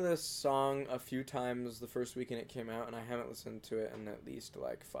listened to this song a few times the first weekend it came out, and I haven't listened to it in at least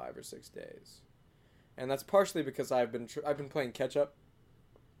like 5 or 6 days. And that's partially because I've been playing catch up.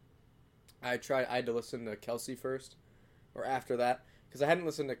 I had to listen to Kelsey first, or after that, because I hadn't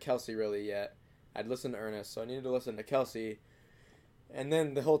listened to Kelsey really yet. I'd listened to Ernest, so I needed to listen to Kelsey, and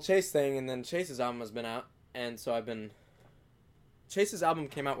then the whole Chase thing, and then Chase's album has been out, and so Chase's album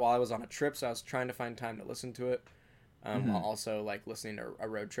came out while I was on a trip, so I was trying to find time to listen to it. While also like listening to a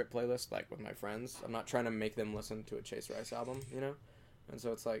road trip playlist like with my friends. I'm not trying to make them listen to a Chase Rice album, you know? And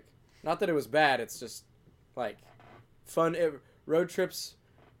so it's like, not that it was bad, it's just like fun. Road trips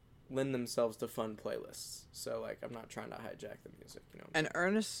lend themselves to fun playlists. So like I'm not trying to hijack the music, you know? And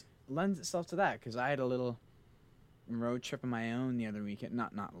Ernest lends itself to that because I had a little road trip of my own the other weekend.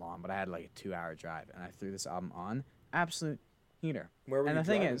 Not long, but I had like a 2-hour drive, and I threw this album on. Absolute heater. Where were and you the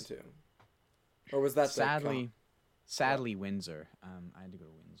thing driving is, to? Or was that Sadly, Windsor. I had to go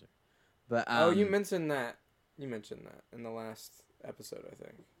to Windsor. But you mentioned that. You mentioned that in the last episode, I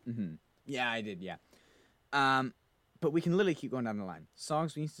think. Mm-hmm. Yeah, I did. Yeah. But we can literally keep going down the line.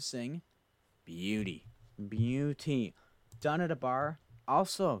 Songs we used to sing, beauty. Done at a bar,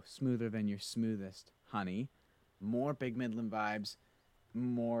 also smoother than your smoothest honey. More Big Midland vibes,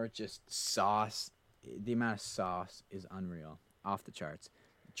 more just sauce. The amount of sauce is unreal, off the charts.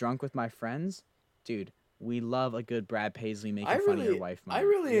 Drunk with my friends, dude. We love a good Brad Paisley making fun of your wife. I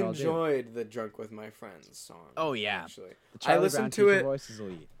really enjoyed the "Drunk with My Friends" song. Oh yeah, actually, I listened to it. Voice is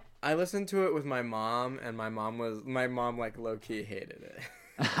elite. I listened to it with my mom, and my mom like low key hated it.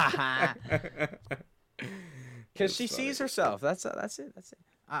 Because she sees herself. That's it.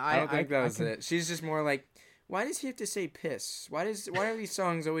 I don't think that was it. She's just more like, why does he have to say piss? Why are these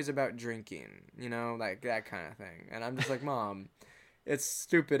songs always about drinking? You know, like that kind of thing. And I'm just like, Mom. It's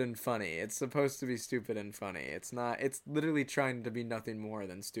stupid and funny. It's supposed to be stupid and funny. It's not. It's literally trying to be nothing more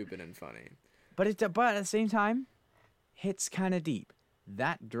than stupid and funny. But at the same time, hits kind of deep.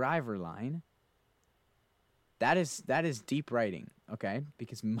 That driver line. That is deep writing, okay?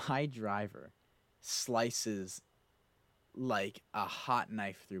 Because my driver slices like a hot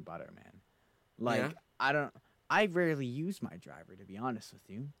knife through butter, man. Like yeah. I rarely use my driver, to be honest with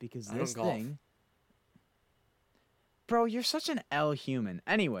you, because this thing. Bro, you're such an L human.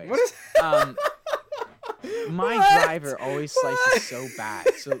 Anyways, what is my driver always slices so bad.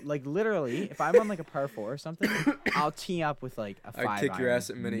 So, like, literally, if I'm on, like, a par 4 or something, I'll tee up with, like, a 5 I'd kick your ass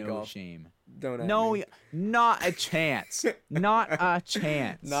at mini golf. Shame. Don't No, not a chance. Not a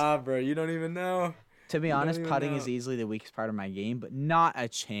chance. Nah, bro, you don't even know. To be honest, putting is easily the weakest part of my game, but not a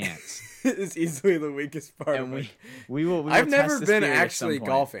chance. It's easily the weakest part of my game. We will I've never been actually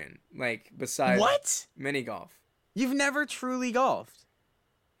golfing, like, besides mini golf. You've never truly golfed?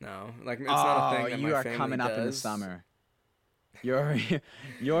 No, like it's not a thing that you my are family coming does. up in the summer. You're getting.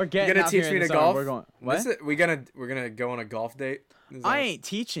 You gonna out teach here me in the to summer. golf? We're going. What? We're gonna go on a golf date. I ain't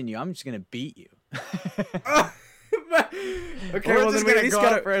teaching you. I'm just gonna beat you. Okay, we're just gonna go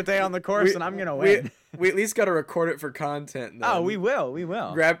out for a day on the course, and I'm gonna win. We at least gotta record it for content. Then. Oh, we will. We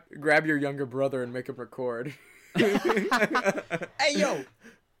will. Grab your younger brother and make him record. Hey yo,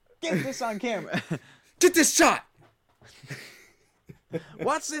 get this on camera. Get this shot.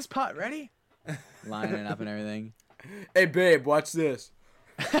 Watch this putt. Ready? Lining up and everything. Hey babe, watch this.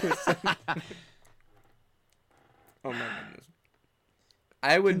 Oh my goodness.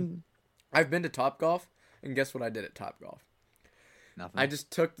 I've been to Topgolf, and guess what I did at Topgolf? Nothing. I just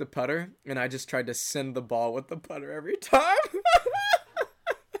took the putter, and I just tried to send the ball with the putter every time.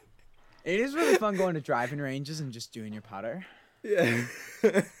 It is really fun going to driving ranges and just doing your putter. Yeah.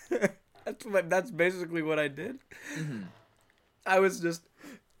 That's basically what I did. Mm-hmm. I was just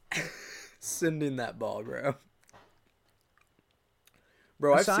sending that ball, bro.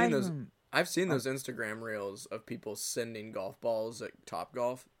 Bro, I've seen those Instagram reels of people sending golf balls at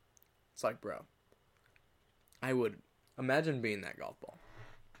Topgolf. It's like, bro, I would imagine being that golf ball.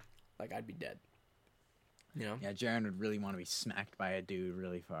 Like, I'd be dead. You know? Yeah, Jaron would really want to be smacked by a dude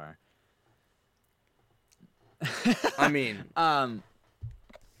really far. I mean,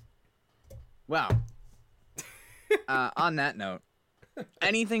 well, on that note,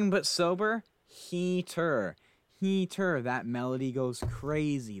 anything but sober, heater. That melody goes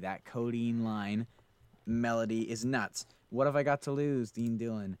crazy. That codeine line melody is nuts. What have I got to lose, Dean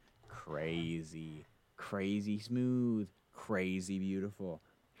Dillon? Crazy smooth, crazy beautiful.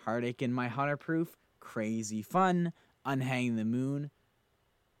 Heartache in My Hunter Proof, crazy fun. Unhang the Moon.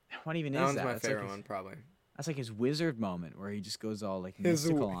 What even is that? That one's my favorite one, probably. That's like his wizard moment where he just goes all like His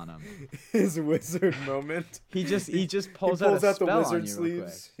mystical on him. His wizard moment. He just He pulls pulls out a out the spell wizard on you real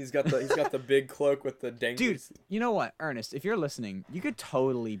quick. sleeves. He's got the big cloak with the dangly. Dude, you know what, Ernest? If you're listening, you could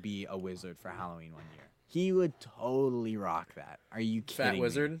totally be a wizard for Halloween one year. He would totally rock that. Are you kidding Fat me?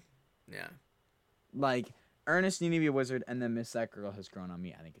 wizard. Yeah. Like, Ernest need to be a wizard, and then Miss That Girl Has Grown on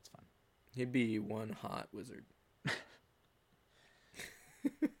Me. I think it's fun. He'd be one hot wizard.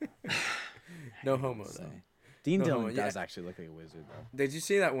 No homo though. Dean No Dillon homo, does yeah. actually look like a wizard, though. Did you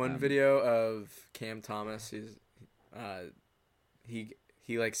see that one video of Cam Thomas?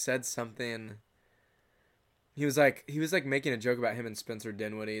 He like said something. He was like making a joke about him and Spencer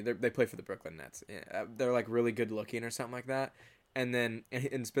Dinwiddie. They play for the Brooklyn Nets. Yeah, they're like really good looking or something like that. And then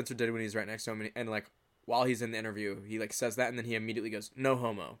and Spencer Dinwiddie's right next to him, and like while he's in the interview, he like says that, and then he immediately goes, "No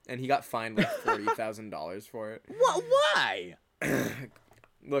homo," and he got fined like $40,000 for it. What? Why?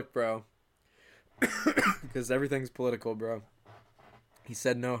 Look, bro, because everything's political, bro. He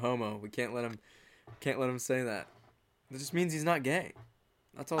said no homo. We can't let him say that. That just means he's not gay.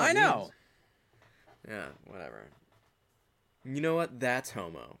 That's all. I know. Means. Yeah, whatever. You know what? That's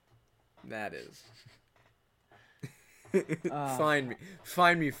homo. That is.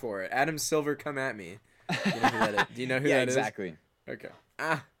 Find me for it. Adam Silver, come at me. You know who that is? Do you know who that exactly. is? Okay.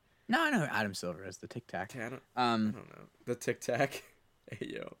 No, I know who Adam Silver is, the Tic Tac. I don't know. The Tic Tac.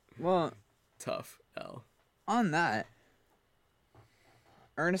 Hey, yo. Well, Tough L. on that,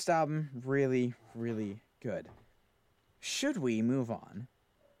 Ernest album, really, really good. Should we move on?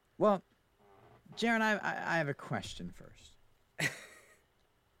 Well, Jaron, I have a question first.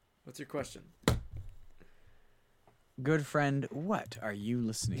 What's your question? Good friend, what are you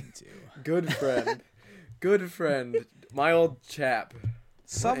listening to? Good friend. Good friend. My old chap.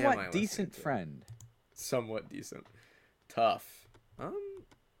 Somewhat decent friend. Somewhat decent. Tough.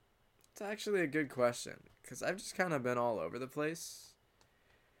 It's actually a good question because I've just kind of been all over the place.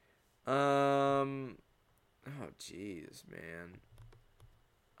 Oh jeez, man.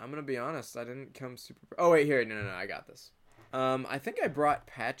 I'm gonna be honest. I didn't come super. Oh wait, here. No. I got this. I think I brought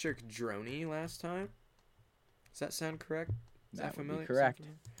Patrick Droney last time. Does that sound correct? Is that familiar? Correct.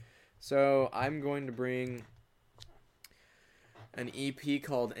 So I'm going to bring an EP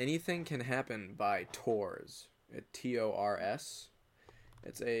called "Anything Can Happen" by Tors. Tors.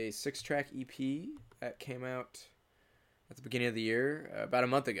 It's a 6-track EP that came out at the beginning of the year, about a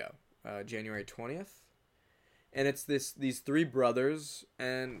month ago, January 20th. And it's these three brothers,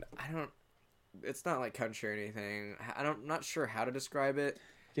 and it's not like country or anything. I'm not sure how to describe it.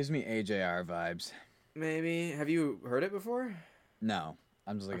 Gives me AJR vibes. Maybe. Have you heard it before? No,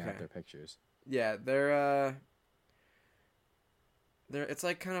 I'm just looking at their pictures. Yeah, they're it's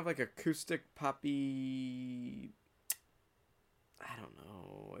like kind of like acoustic poppy. I don't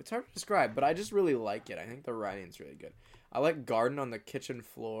know. It's hard to describe, but I just really like it. I think the writing's really good. I like Garden on the Kitchen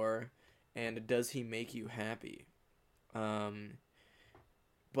Floor and Does He Make You Happy?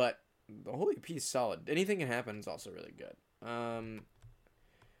 But the whole EP is solid. Anything Can Happen is also really good.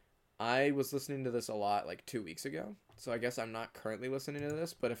 I was listening to this a lot like 2 weeks ago, so I guess I'm not currently listening to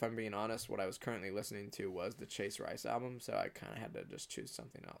this, but if I'm being honest, what I was currently listening to was the Chase Rice album, so I kind of had to just choose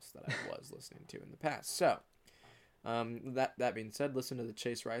something else that I was listening to in the past. So, that being said, listen to the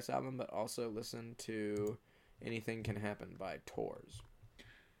Chase Rice album, but also listen to Anything Can Happen by Tors.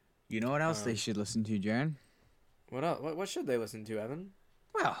 You know what else they should listen to, Jaron? What else? What should they listen to, Evan?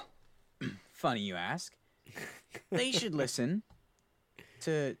 Well, funny you ask. They should listen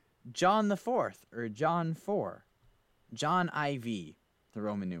to John the Fourth, or John 4. John IV, the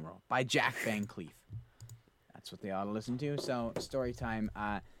Roman numeral, by Jack Van Cleef. That's what they ought to listen to. So, story time.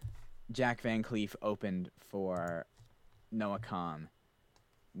 Jack Van Cleef opened for Noah Kahan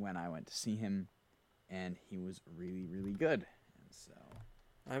when I went to see him, and he was really, really good. And so,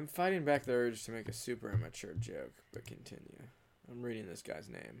 I'm fighting back the urge to make a super immature joke, but continue. I'm reading this guy's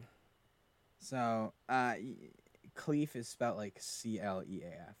name. So, Cleef is spelled like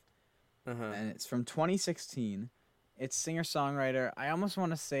Cleaf. And it's from 2016. It's singer-songwriter. I almost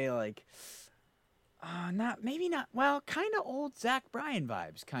want to say like, kind of old Zach Bryan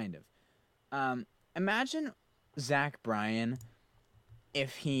vibes, kind of. Imagine Zach Bryan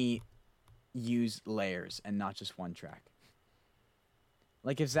if he used layers and not just one track.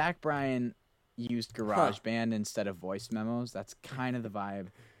 Like if Zach Bryan used GarageBand instead of voice memos, that's kind of the vibe.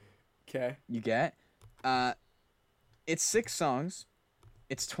 Okay. You get? It's 6 songs.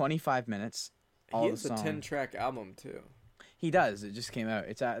 It's 25 minutes. He has a 10-track album too. He does. It just came out.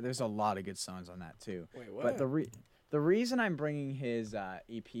 There's a lot of good songs on that too. Wait, what? But the reason I'm bringing his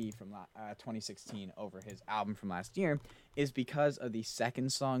EP from 2016 over his album from last year is because of the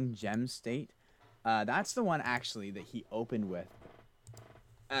second song, Gem State. That's the one actually that he opened with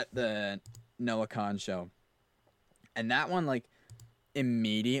at the Noah Khan show. And that one like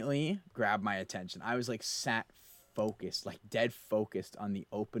immediately grabbed my attention. I was like sat focused, like dead focused on the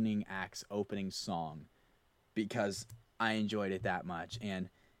opening act's opening song because I enjoyed it that much. And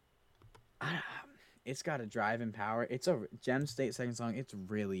it's got a drive and power. It's a Gem State second song. It's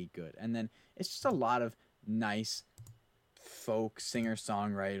really good. And then it's just a lot of nice folk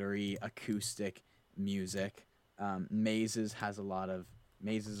singer-songwritery acoustic music. Mazes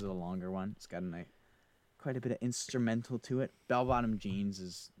is a longer one. It's got quite a bit of instrumental to it. Bell Bottom Jeans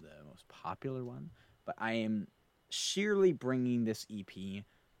is the most popular one, but I am sheerly bringing this EP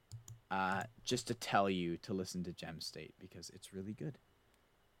just to tell you to listen to Gem State because it's really good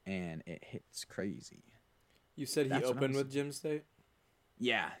and it hits crazy. You said he opened with Gem State?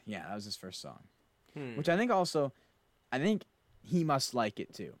 Yeah, that was his first song. Which I think he must like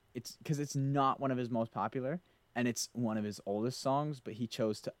it too. It's because it's not one of his most popular and it's one of his oldest songs, but he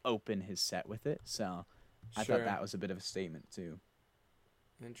chose to open his set with it. So I thought that was a bit of a statement too.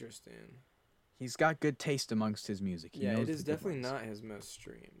 Interesting. He's got good taste amongst his music. Yeah, it is definitely not his most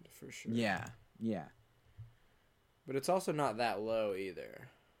streamed for sure. Yeah. But it's also not that low either.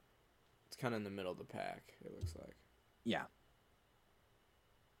 It's kind of in the middle of the pack, it looks like. Yeah.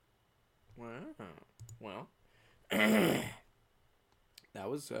 Wow. Well, that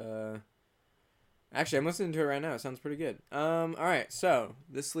was actually, I'm listening to it right now. It sounds pretty good. All right, so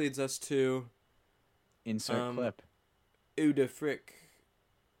this leads us to insert clip. Who the frick?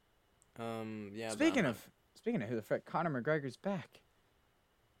 Yeah. Speaking of who the frick, Conor McGregor's back.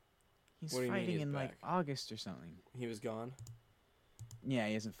 He's fighting in like August or something. He was gone. Yeah,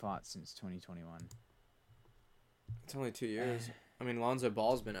 he hasn't fought since 2021. It's only 2 years. I mean, Lonzo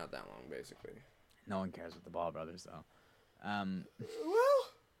Ball's been out that long, basically. No one cares with the Ball brothers, though.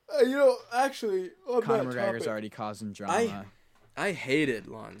 Actually, Conor McGregor's already causing drama. I hated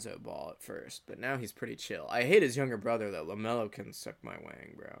Lonzo Ball at first, but now he's pretty chill. I hate his younger brother, though. LaMelo can suck my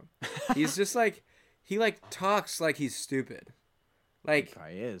wang, bro. He's just like, he like talks like he's stupid. Like, he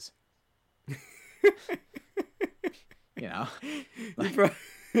probably is. You know?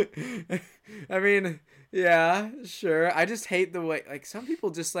 I mean, yeah, sure. I just hate the way, like, some people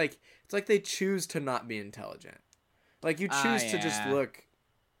just like, it's like they choose to not be intelligent. Like, you choose to just look,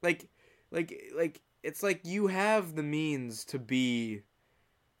 like, it's like you have the means to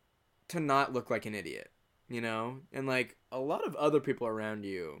not look like an idiot, you know? And, like, a lot of other people around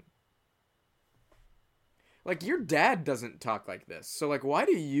you, like, your dad doesn't talk like this. So, like, why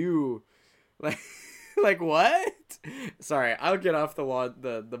do you, like, like, what? Sorry, I'll get off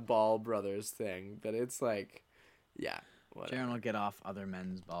the Ball brothers thing, but it's like, yeah, whatever. Jaron will get off other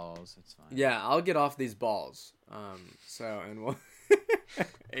men's balls. It's fine. Yeah, I'll get off these balls. And we'll...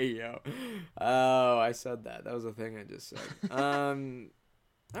 Hey, yo. Oh, I said that. That was a thing I just said. All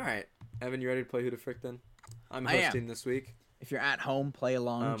right. Evan, you ready to play Who the Frick then? I'm hosting this week. If you're at home, play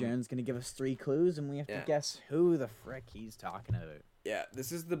along. Jaron's going to give us 3 clues, and we have to guess who the frick he's talking about. Yeah,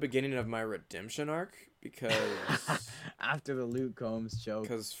 this is the beginning of my redemption arc, because... After the Luke Combs joke.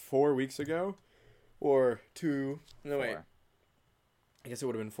 Because 4 weeks ago, or 2... No, 4. wait. I guess it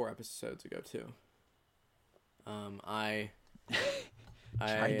would have been 4 episodes ago, too. I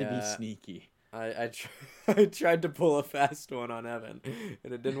tried to be sneaky. I tried to pull a fast one on Evan,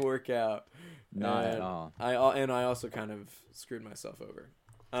 and it didn't work out. Not at all. I also kind of screwed myself over.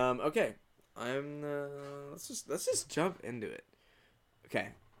 Okay, let's just jump into it. Okay.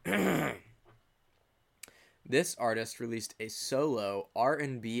 This artist released a solo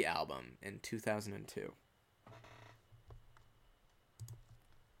R&B album in 2002.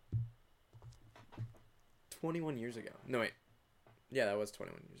 "21 years ago." No, wait. Yeah, that was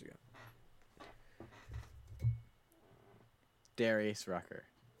 21 years ago. Darius Rucker.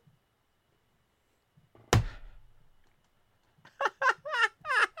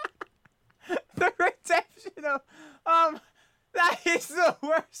 The redemption of that is the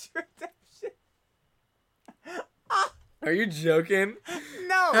worst redemption. Are you joking?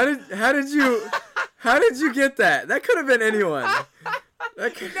 No. How did you get that? That could have been anyone. No,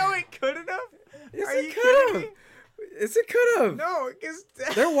 it couldn't have. Yes, Are it you could kidding have. Yes, it could have. No, because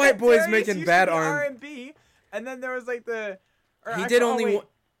they're white boys Darius making used bad to be R&B. R&B, and then there was like the. He did only wait. one.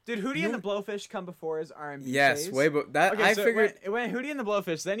 Did Hootie and the Blowfish come before his R&B? Yes, phase? way but that Okay, I so figured. it went Hootie and the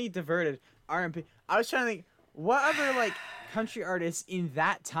Blowfish. Then he diverted R&B. I was trying to think what other like country artists in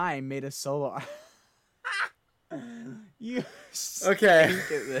that time made a solo. You Okay.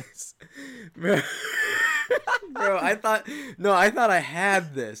 stink at this. Bro, I thought I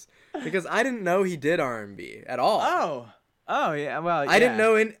had this because I didn't know he did R&B at all. Oh yeah, well I didn't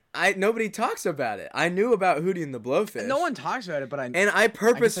know nobody talks about it. I knew about Hootie and the Blowfish. No one talks about it, but And I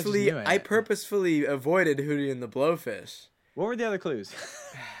purposefully knew it. purposefully avoided Hootie and the Blowfish. What were the other clues?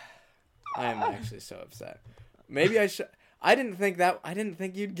 I am actually so upset. Maybe I should. I didn't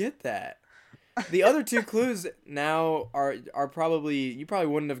think you'd get that. The other two clues now are probably, you probably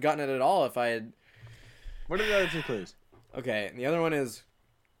wouldn't have gotten it at all if I had. What are the other two clues? Okay, and the other one is,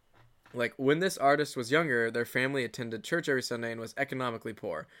 like, when this artist was younger, their family attended church every Sunday and was economically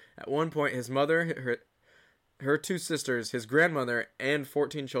poor. At one point, his mother, her two sisters, his grandmother, and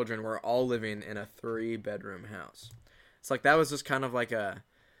 14 children were all living in a 3-bedroom house. It's like, that was just kind of like a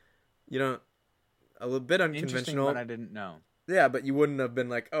little bit unconventional. Interesting, but I didn't know. Yeah, but you wouldn't have been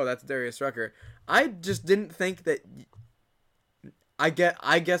like, oh, that's Darius Rucker. I just didn't think that. I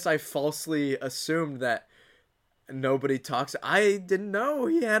guess I falsely assumed that nobody talks. I didn't know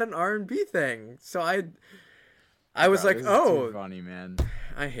he had an R&B thing, so I was like, this is oh, too funny, man.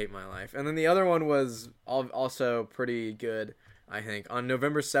 I hate my life. And then the other one was also pretty good, I think. On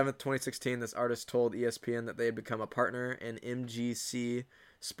November 7th, 2016, this artist told ESPN that they had become a partner in MGC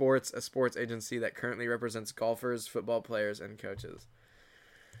Sports, a sports agency that currently represents golfers, football players, and coaches.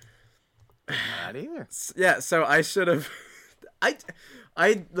 Not either. Yeah, so I should have.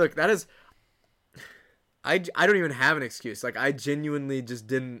 I look. That is. I don't even have an excuse. Like, I genuinely just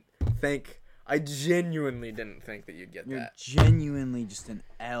didn't think. I genuinely didn't think that you'd get You're that. genuinely just an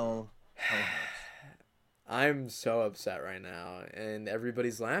L. I'm so upset right now, and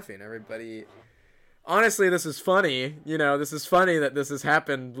everybody's laughing. Everybody. Honestly, this is funny. You know, this is funny that this has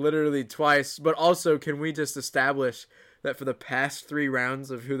happened literally twice. But also, can we just establish that for the past 3 rounds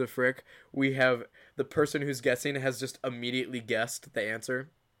of Who the Frick, we have the person who's guessing has just immediately guessed the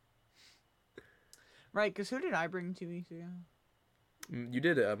answer? Right, because who did I bring 2 weeks ago? You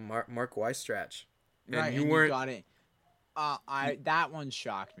did a Mark Weistrach. And Right, you and weren't. you got it. That one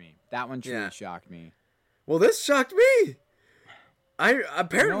shocked me. That one truly shocked me. Well, this shocked me.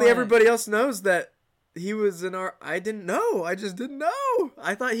 Apparently everybody else knows that he was in our. I didn't know. I just didn't know.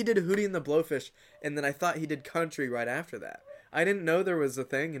 I thought he did Hootie and the Blowfish, and then I thought he did country right after that. I didn't know there was a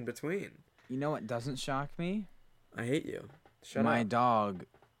thing in between. You know what doesn't shock me? I hate you. Shut My up. dog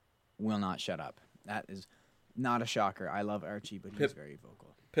will not shut up. That is not a shocker. I love Archie, but he's very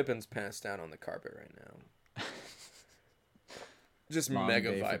vocal. Pippin's passed out on the carpet right now. Just Long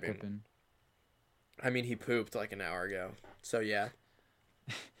mega day for vibing. Pippin. I mean, he pooped like an hour ago. So, yeah.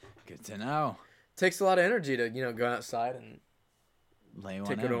 Good to know. Takes a lot of energy to, go outside and Lay one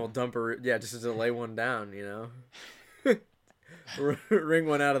take out. an old dumper. Yeah, just to lay one down, Ring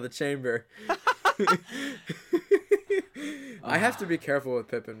one out of the chamber. I have to be careful with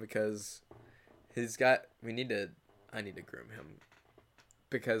Pippin because I need to groom him.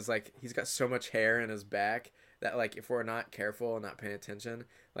 Because, like, he's got so much hair in his back that, like, if we're not careful and not paying attention,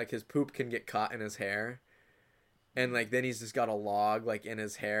 like, his poop can get caught in his hair. And, like, then he's just got a log, like, in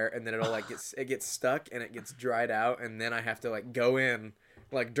his hair, and then it'll, like, it gets stuck, and it gets dried out, and then I have to, like, go in,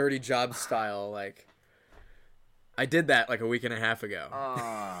 like, Dirty Job style, like, I did that, like, a week and a half ago.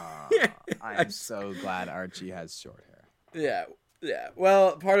 I'm so glad Archie has short hair. Yeah.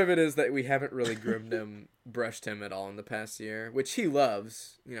 Well, part of it is that we haven't really groomed him, brushed him at all in the past year, which he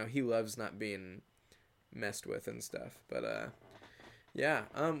loves. He loves not being messed with and stuff, but, yeah.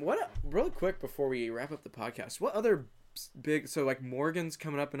 Really quick before we wrap up the podcast, what other big, so like Morgan's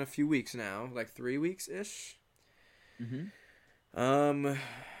coming up in a few weeks now, like 3 weeks ish. Mm-hmm.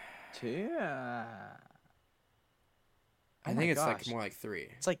 Yeah. I think it's like more like 3.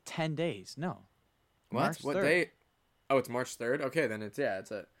 It's like 10 days. No. What? March What 3rd. date? Oh, it's March 3rd. Okay, then it's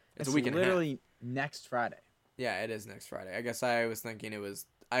a week and a half. Literally next Friday. Yeah, it is next Friday. I guess I was thinking it was.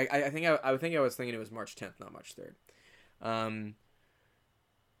 I think I was thinking it was March 10th, not March 3rd.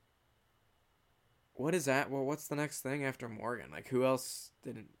 What is that? Well, what's the next thing after Morgan? Like, who else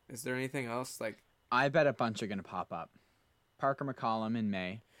didn't? Is there anything else? Like, I bet a bunch are gonna pop up. Parker McCollum in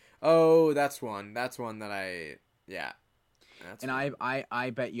May. oh, that's one. That's one that I. Yeah. That's And one. I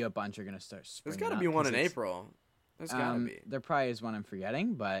bet you a bunch are gonna start There's springing got to up be one 'cause in it's- April. There's got to be. There probably is one I'm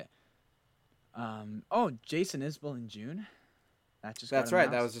forgetting, but Jason Isbell in June. That just That's got right.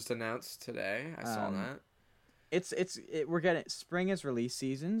 That announced. was just announced today. I saw that. We're getting spring is release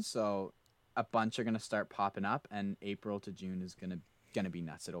season, so a bunch are gonna start popping up, and April to June is gonna be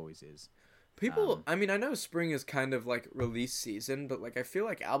nuts. It always is. People, I mean, I know spring is kind of like release season, but like I feel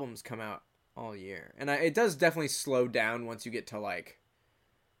like albums come out all year, and it does definitely slow down once you get to like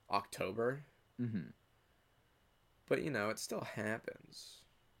October. Mm-hmm. But it still happens.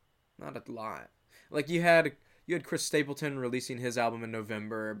 Not a lot. Like you had Chris Stapleton releasing his album in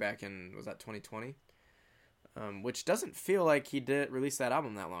November back in, was that 2020? which doesn't feel like he did release that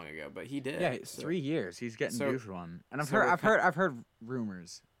album that long ago, but he did. Yeah, it's 3 years. He's getting due for one. And so I've heard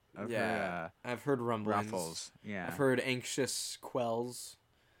rumors. I've heard rumblings. Ruffles. Yeah. I've heard anxious calls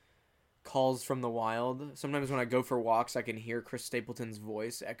from the wild. Sometimes when I go for walks, I can hear Chris Stapleton's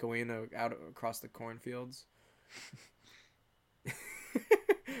voice echoing out across the cornfields.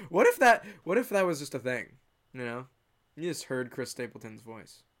 What if that was just a thing? You know, you just heard Chris Stapleton's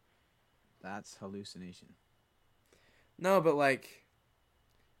voice. That's hallucination. No, but like,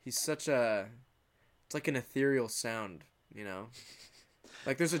 it's like an ethereal sound, you know?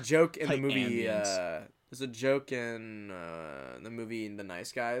 Like there's a joke in the movie, there's a joke in the movie The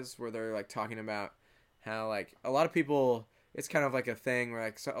Nice Guys where they're like talking about how like a lot of people, it's kind of like a thing where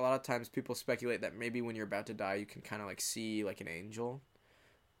like a lot of times people speculate that maybe when you're about to die, you can kind of like see like an angel.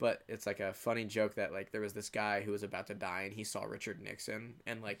 But it's like a funny joke that like there was this guy who was about to die and he saw Richard Nixon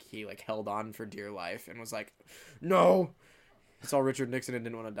and like he like held on for dear life and was like, no, he saw Richard Nixon and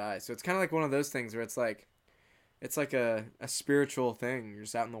didn't want to die. So it's kind of like one of those things where it's like a spiritual thing. You're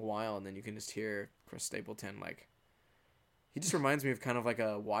just out in the wild and then you can just hear Chris Stapleton. Like, he just reminds me of kind of like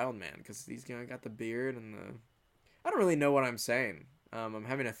a wild man because he's got the beard and I don't really know what I'm saying. I'm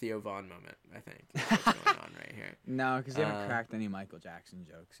having a Theo Von moment, I think. That's what's going on right here. No, because you haven't cracked any Michael Jackson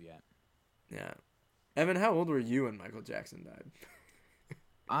jokes yet. Yeah. Evan, how old were you when Michael Jackson died?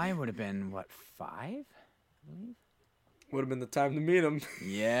 I would have been, 5? I believe. Would have been the time to meet him.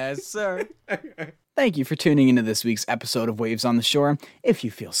 Yes, sir. Thank you for tuning into this week's episode of Waves on the Shore. If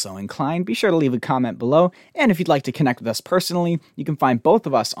you feel so inclined, be sure to leave a comment below. And if you'd like to connect with us personally, you can find both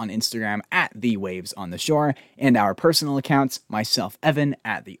of us on Instagram at The Waves on the Shore, and our personal accounts, myself, Evan,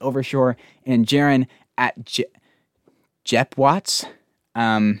 at The Overshore, and Jaron at Jepwatts,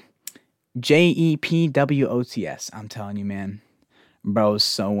 JEPWOTS. I'm telling you, man. Bro's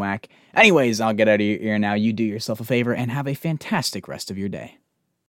so whack. Anyways, I'll get out of your ear now. You do yourself a favor and have a fantastic rest of your day.